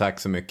syn. Tack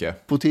så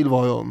mycket. På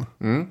tillvaron.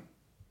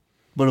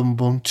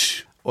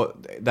 Och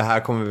det här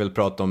kommer vi väl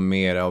prata om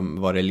mer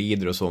om vad det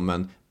lider och så,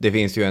 men det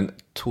finns ju en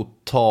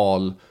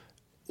total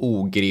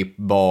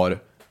ogripbar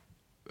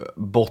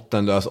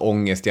bottenlös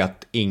ångest i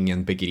att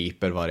ingen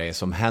begriper vad det är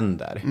som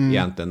händer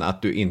egentligen,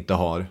 att du inte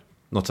har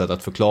något sätt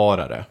att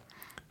förklara det.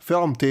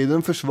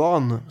 Framtiden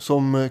försvann,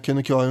 som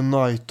krönikören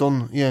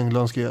Knighton i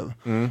England skrev.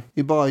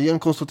 I Bayern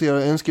konstaterar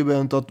en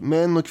skribent att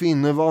män och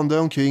kvinnor vandrar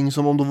omkring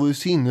som om de vore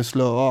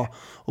sinneslöa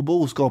och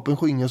boskapen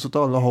skingras åt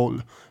alla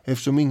håll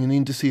eftersom ingen är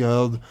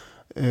intresserad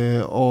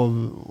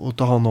av att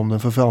ta hand om den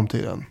för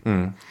framtiden.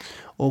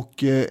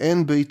 Och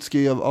en bit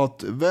skrev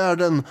att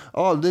världen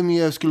aldrig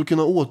mer skulle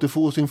kunna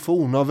återfå sin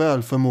forna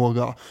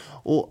välförmåga.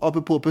 Och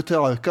apropå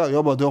Petrarca,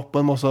 jag bara droppar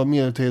en massa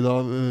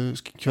medeltida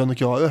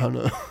krönikörer här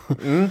nu.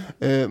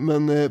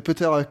 Men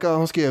Petrarca,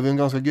 han skrev en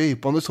ganska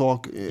gripande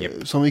sak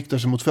som riktar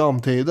sig mot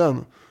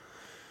framtiden.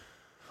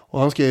 Och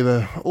han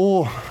skriver: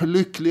 åh,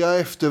 lyckliga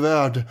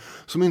eftervärld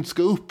som inte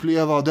ska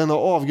uppleva denna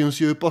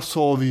avgrundsdjupa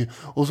sorg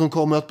och som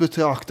kommer att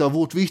betrakta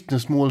vårt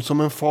vittnesmål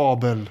som en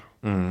fabel.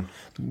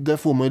 Där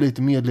får man ju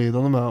lite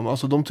medledande med dem.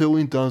 Alltså de tror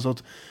inte ens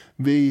att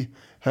vi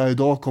här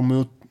idag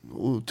kommer att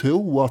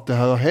tro att det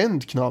här har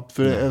hänt knappt,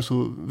 för det är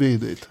så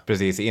vidrigt.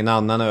 Precis, i en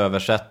annan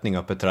översättning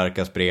av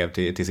Petrarcas brev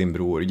till sin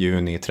bror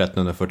juni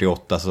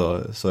 1348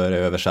 så är det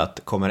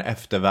översatt: kommer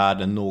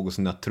eftervärlden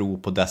någonsin att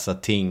tro på dessa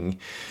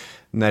ting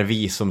när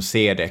vi som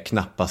ser det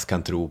knappast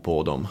kan tro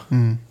på dem.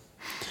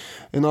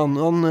 En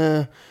annan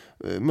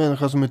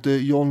människa som heter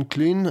John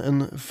Klyn,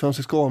 en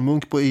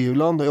franciskanmunk på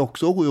Irland, är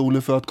också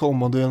orolig för att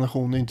kommande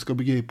generationer inte ska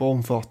begripa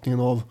omfattningen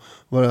av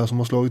vad det är som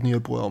har slagit ner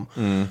på dem.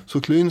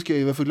 Så Klyn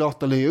skriver för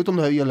glatta leut om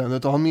det här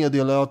eländet, och han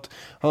meddelar att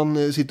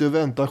han sitter och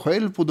väntar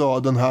själv på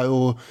döden här,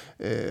 och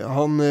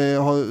han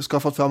har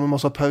skaffat fram en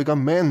massa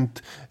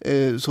pergament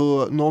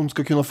så någon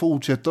ska kunna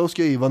fortsätta att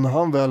skriva när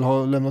han väl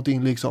har lämnat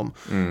in liksom.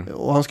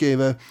 Och han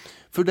skriver: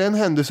 för den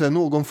händelsen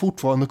någon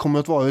fortfarande kommer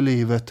att vara i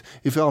livet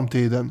i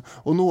framtiden,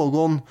 och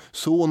någon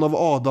son av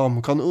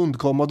Adam kan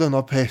undkomma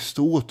denna pest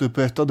och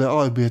återupprätta det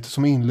arbete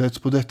som inletts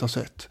på detta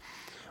sätt.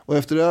 Och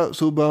efter det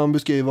så börjar han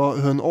beskriva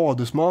hur en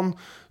adelsman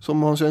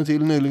som han känner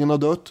till nyligen har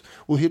dött,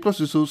 och helt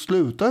plötsligt så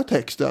slutar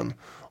texten.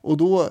 Och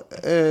då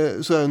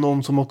så är det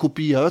någon som har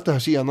kopierat det här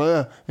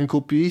senare, en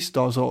kopiist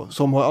alltså,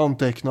 som har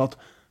antecknat: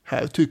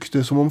 här tycks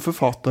det som om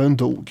författaren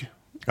dog.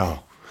 Ja.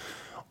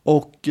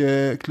 Och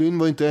Klyn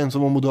var inte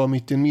ensam om att dra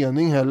mitt i en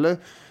mening heller.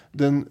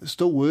 Den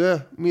stora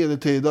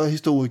medeltida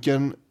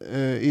historikern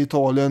i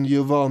Italien,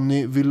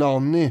 Giovanni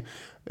Villani,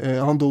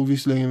 han dog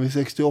visserligen vid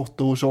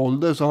 68 års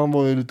ålder, så han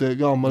var ju lite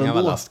gammal ändå.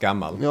 Han var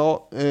lastgammal.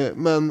 Ja,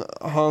 men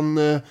han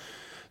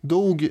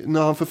dog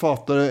när han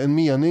författade en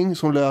mening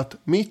som lät: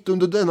 mitt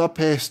under denna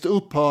pest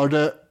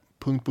upphörde... ...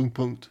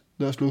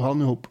 Där slog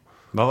han ihop.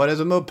 Vad var det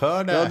som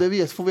upphörde? Ja,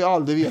 det får vi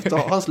aldrig veta.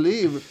 Hans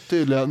liv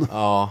tydligen.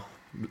 Ja,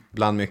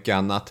 bland mycket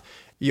annat.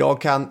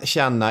 Jag kan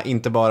känna,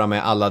 inte bara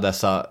med alla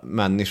dessa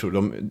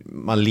människor,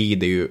 man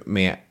lider ju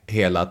med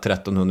hela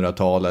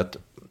 1300-talet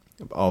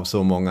av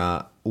så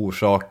många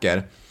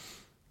orsaker.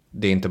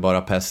 Det är inte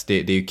bara pest,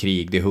 det är ju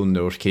krig, det är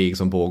 100-årskrig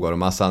som pågår och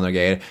massa andra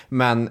grejer.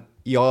 Men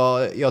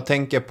jag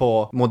tänker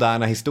på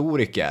moderna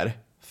historiker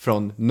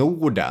från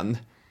Norden,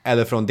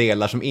 eller från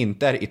delar som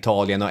inte är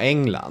Italien och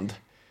England.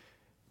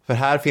 För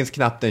här finns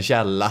knappt en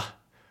källa.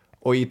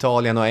 Och i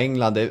Italien och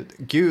England,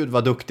 gud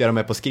vad duktiga de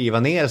är på att skriva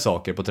ner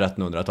saker på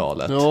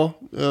 1300-talet. Ja,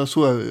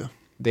 så är det ju.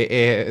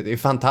 Det är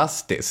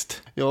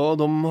fantastiskt. Ja,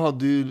 de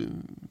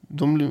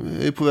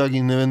är på väg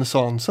in i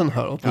renässansen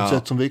här på ett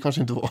sätt som vi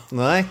kanske inte var.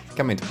 Nej,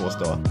 kan man inte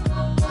påstå.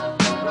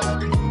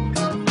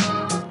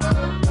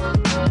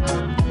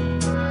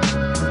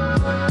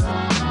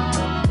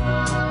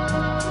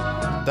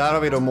 Där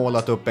har vi då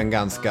målat upp en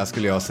ganska,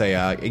 skulle jag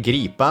säga,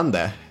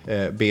 gripande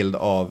bild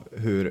av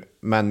hur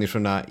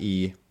människorna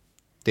i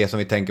det som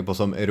vi tänker på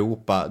som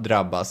Europa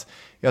drabbas.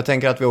 Jag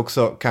tänker att vi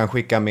också kan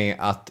skicka med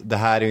att det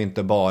här är ju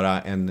inte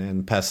bara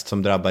en pest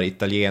som drabbar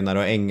italienare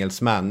och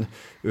engelsmän,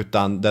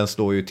 utan den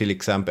står ju till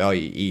exempel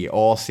i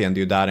Asien, det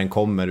är ju där den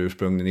kommer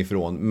ursprungligen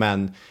ifrån,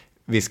 men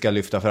vi ska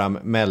lyfta fram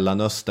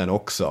Mellanöstern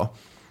också.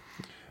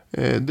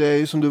 Det är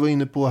ju som du var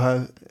inne på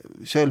här,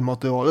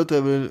 källmaterialet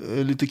är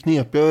väl lite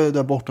knepigare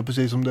där borta,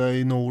 precis som det är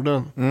i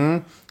Norden.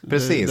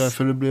 Precis.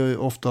 Därför det blir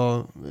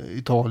ofta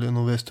Italien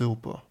och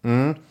Västeuropa.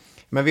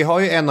 Men vi har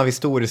ju en av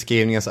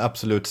historieskrivningens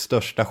absolut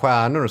största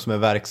stjärnor som är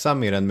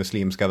verksam i den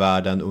muslimska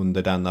världen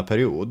under denna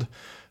period.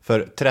 För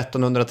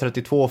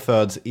 1332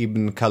 föds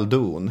Ibn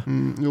Khaldun.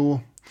 Jo,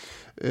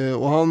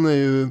 och han är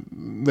ju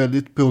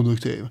väldigt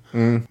produktiv,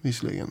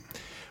 visserligen.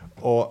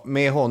 Och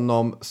med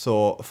honom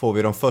så får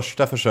vi de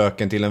första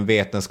försöken till en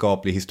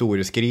vetenskaplig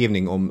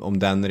historieskrivning om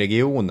den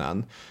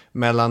regionen.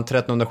 Mellan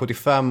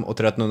 1375 och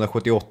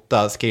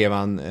 1378 skrev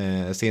han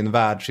sin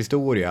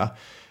världshistoria.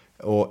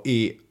 Och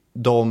i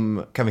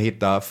dem kan vi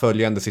hitta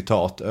följande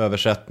citat.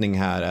 Översättning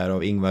här är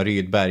av Ingvar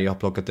Rydberg. Jag har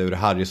plockat ur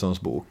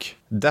Harrisons bok.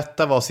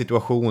 Detta var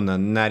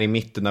situationen när i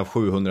mitten av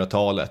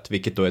 700-talet,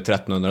 vilket då är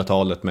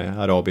 1300-talet med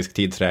arabisk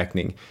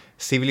tidsräkning,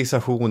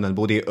 civilisationen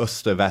både i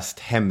öst och väst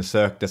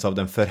hemsöktes av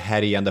den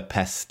förhärjande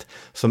pest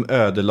som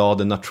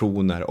ödelade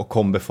nationer och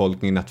kom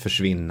befolkningen att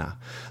försvinna.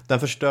 Den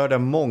förstörde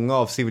många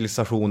av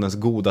civilisationens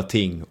goda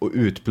ting och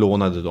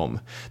utplånade dem.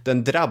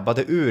 Den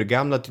drabbade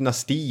urgamla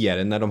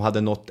dynastier när de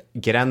hade nått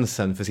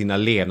gränsen för sina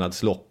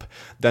levnadslopp.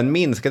 Den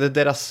minskade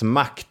deras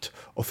makt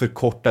och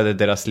förkortade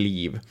deras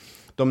liv.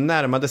 De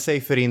närmade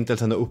sig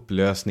förintelsen och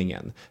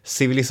upplösningen.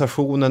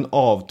 Civilisationen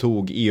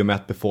avtog i och med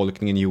att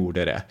befolkningen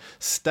gjorde det.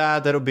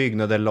 Städer och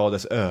byggnader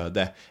lades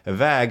öde.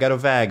 Vägar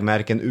och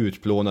vägmärken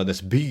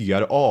utplånades.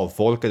 Byar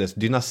avfolkades.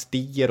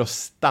 Dynastier och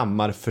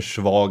stammar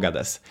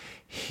försvagades.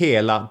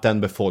 Hela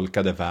den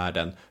befolkade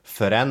världen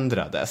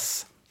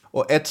förändrades.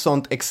 Och ett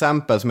sånt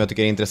exempel som jag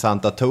tycker är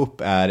intressant att ta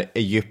upp är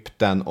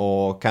Egypten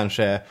och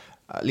kanske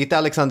lite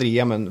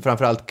Alexandria, men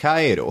framförallt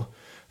Kairo.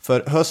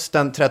 För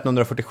hösten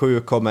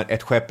 1347 kommer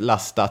ett skepp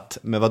lastat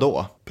med vad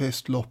då?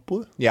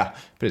 Pestloppor. Ja,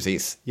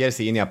 precis.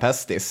 Yersinia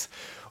pestis.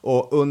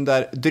 Och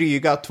under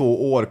dryga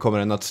 2 år kommer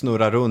den att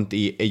snurra runt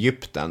i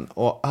Egypten.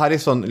 Och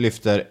Harrison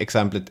lyfter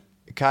exemplet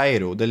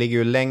Kairo. Det ligger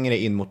ju längre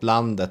in mot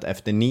landet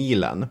efter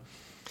Nilen.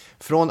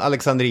 Från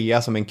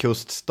Alexandria som en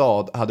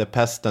kuststad hade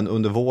pesten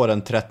under våren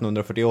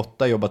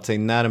 1348 jobbat sig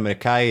närmare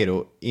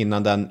Kairo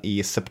innan den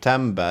i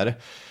september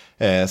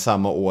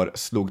samma år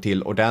slog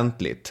till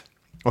ordentligt.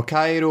 Och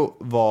Kairo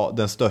var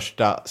den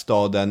största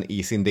staden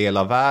i sin del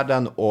av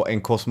världen och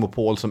en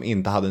kosmopol som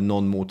inte hade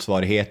någon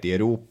motsvarighet i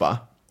Europa.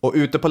 Och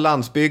ute på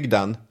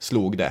landsbygden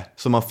slog det,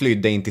 så man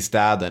flydde in till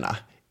städerna.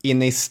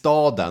 Inne i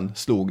staden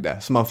slog det,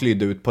 så man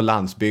flydde ut på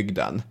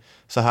landsbygden.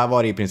 Så här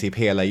var det i princip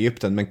hela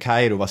Egypten, men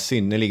Kairo var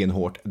synnerligen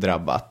hårt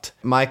drabbat.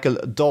 Michael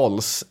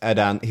Dawes är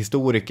den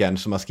historikern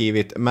som har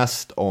skrivit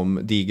mest om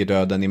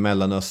digerdöden i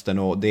Mellanöstern,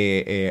 och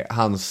det är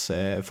hans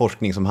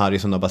forskning som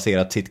Harrison har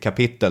baserat sitt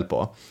kapitel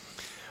på.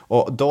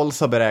 Och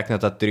Dawes har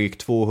beräknat att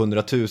drygt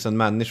 200 000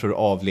 människor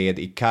avled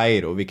i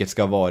Kairo, vilket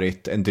ska ha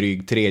varit en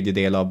dryg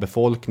tredjedel av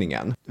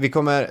befolkningen. Vi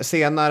kommer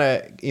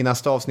senare i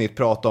nästa avsnitt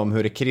prata om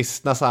hur det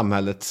kristna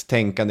samhällets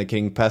tänkande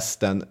kring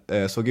pesten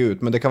såg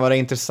ut. Men det kan vara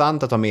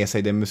intressant att ha med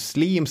sig det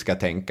muslimska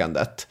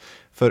tänkandet.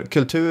 För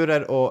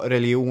kulturer och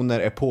religioner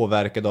är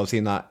påverkade av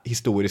sina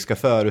historiska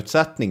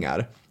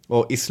förutsättningar.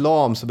 Och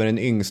islam, som är den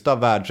yngsta av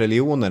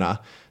världsreligionerna,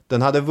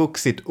 den hade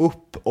vuxit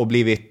upp och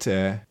blivit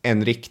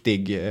en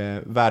riktig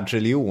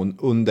världsreligion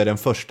under den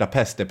första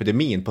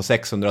pestepidemin på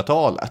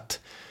 600-talet.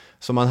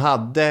 Så man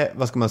hade,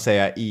 vad ska man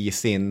säga, i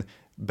sin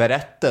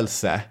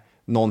berättelse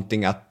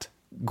någonting att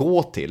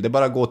gå till. Det är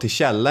bara att gå till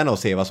källorna och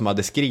se vad som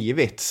hade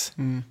skrivits.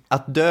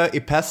 Att dö i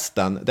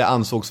pesten, det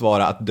ansågs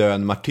vara att dö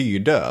en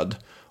martyrdöd.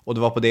 Och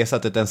det var på det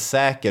sättet en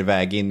säker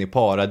väg in i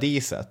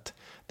paradiset.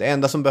 Det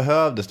enda som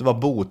behövdes, det var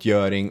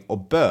botgöring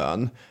och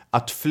bön.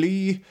 Att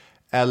fly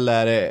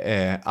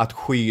eller att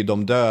sky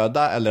de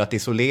döda eller att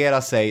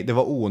isolera sig, det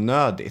var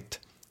onödigt.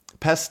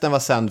 Pesten var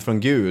sänd från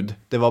Gud,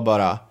 det var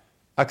bara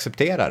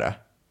acceptera det.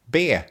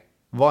 Be,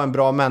 var en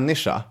bra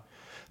människa.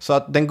 Så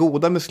att den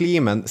goda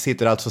muslimen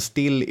sitter alltså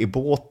still i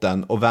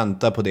båten och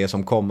väntar på det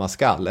som komma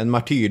skall. En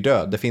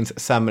martyrdöd, det finns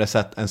sämre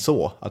sätt än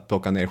så att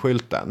plocka ner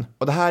skylten.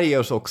 Och det här ger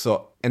oss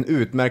också en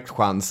utmärkt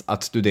chans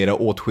att studera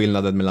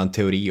åtskillnaden mellan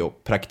teori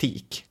och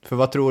praktik. För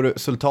vad tror du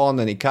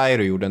sultanen i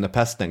Kairo gjorde när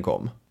pesten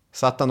kom?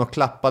 Satt han och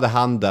klappade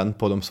handen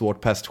på de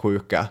svårt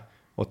pestsjuka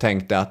och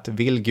tänkte att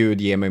vill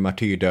Gud ge mig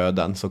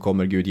martyrdöden så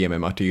kommer Gud ge mig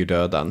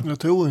martyrdöden. Jag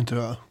tror inte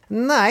det.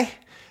 Nej,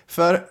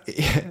 för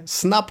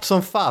snabbt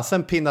som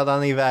fasen pinnade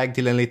han iväg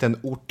till en liten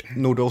ort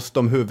nordost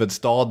om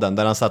huvudstaden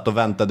där han satt och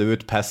väntade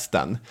ut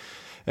pesten.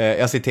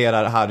 Jag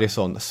citerar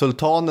Harrison.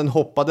 Sultanen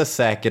hoppades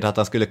säkert att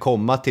han skulle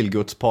komma till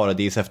Guds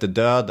paradis efter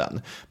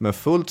döden. Men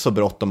fullt så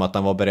bråttom att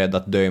han var beredd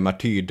att dö i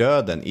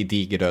martyrdöden i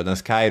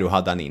digerdödens Kairo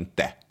hade han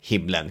inte.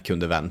 Himlen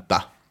kunde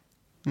vänta.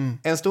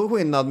 En stor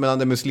skillnad mellan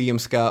det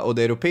muslimska och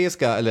det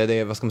europeiska, eller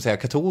det, vad ska man säga,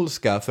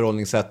 katolska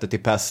förhållningssättet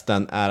till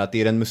pesten är att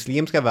i den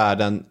muslimska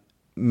världen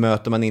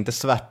möter man inte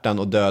svärtan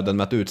och döden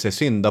med att utse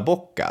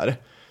syndabockar.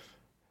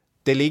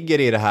 Det ligger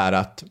i det här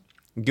att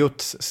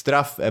Guds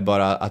straff är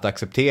bara att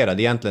acceptera.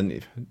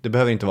 Det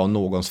behöver inte vara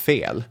någons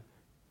fel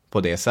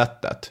på det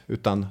sättet.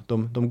 Utan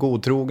de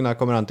godtrogna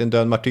kommer antingen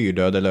dö en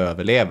martyrdöd eller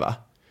överleva.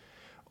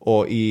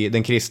 Och i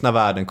den kristna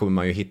världen kommer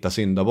man ju hitta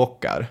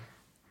syndabockar.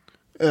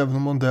 Även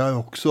om man där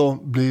också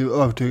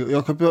blir övertygad.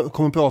 Jag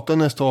kommer prata i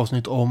nästa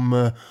avsnitt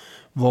om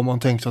vad man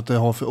tänker att det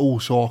har för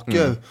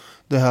orsaker.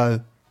 Det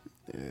här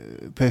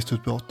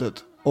pestutbrottet.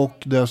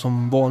 Och det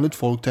som vanligt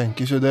folk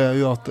tänker sig, det är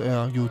ju att det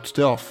är Guds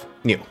straff.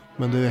 Jo.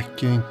 Men det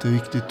räcker inte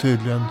riktigt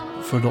tydligen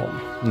för dem.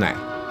 Nej.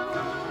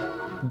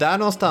 Där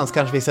någonstans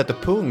kanske vi sätter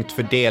punkt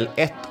för del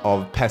 1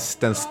 av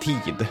Pestens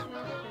tid.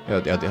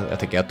 Jag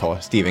tänker jag tar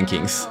Stephen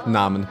Kings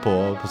namn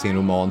på sin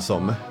roman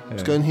som...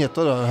 Ska den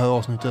heta det här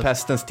avsnittet?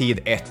 Pestens tid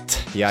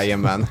 1,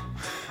 jajamän.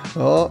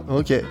 Ja,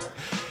 okej.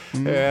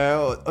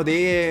 Och det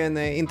är en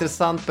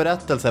intressant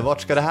berättelse.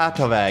 Vart ska det här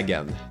ta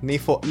vägen? Ni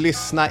får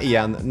lyssna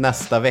igen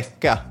nästa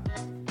vecka.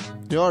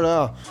 Gör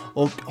det.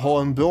 Och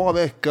ha en bra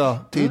vecka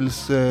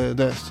tills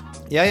dess.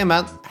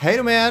 Jajamän. Hej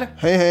då med er.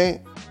 Hej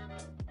hej.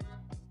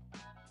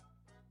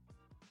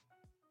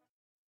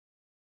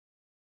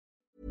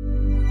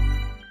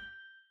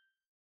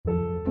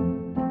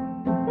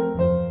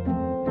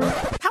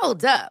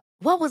 Hold up.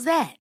 What was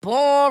that?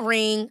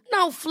 Boring.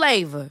 No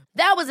flavor.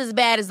 That was as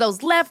bad as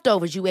those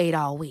leftovers you ate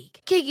all week.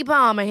 Keke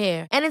Palmer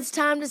here, and it's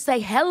time to say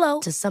hello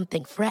to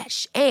something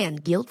fresh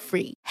and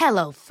guilt-free.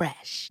 Hello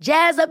Fresh.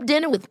 Jazz up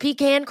dinner with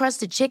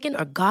pecan-crusted chicken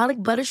or garlic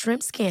butter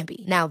shrimp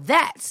scampi. Now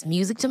that's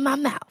music to my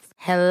mouth.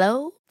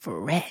 Hello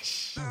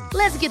Fresh.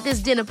 Let's get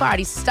this dinner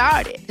party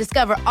started.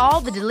 Discover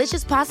all the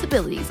delicious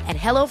possibilities at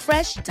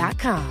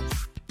HelloFresh.com.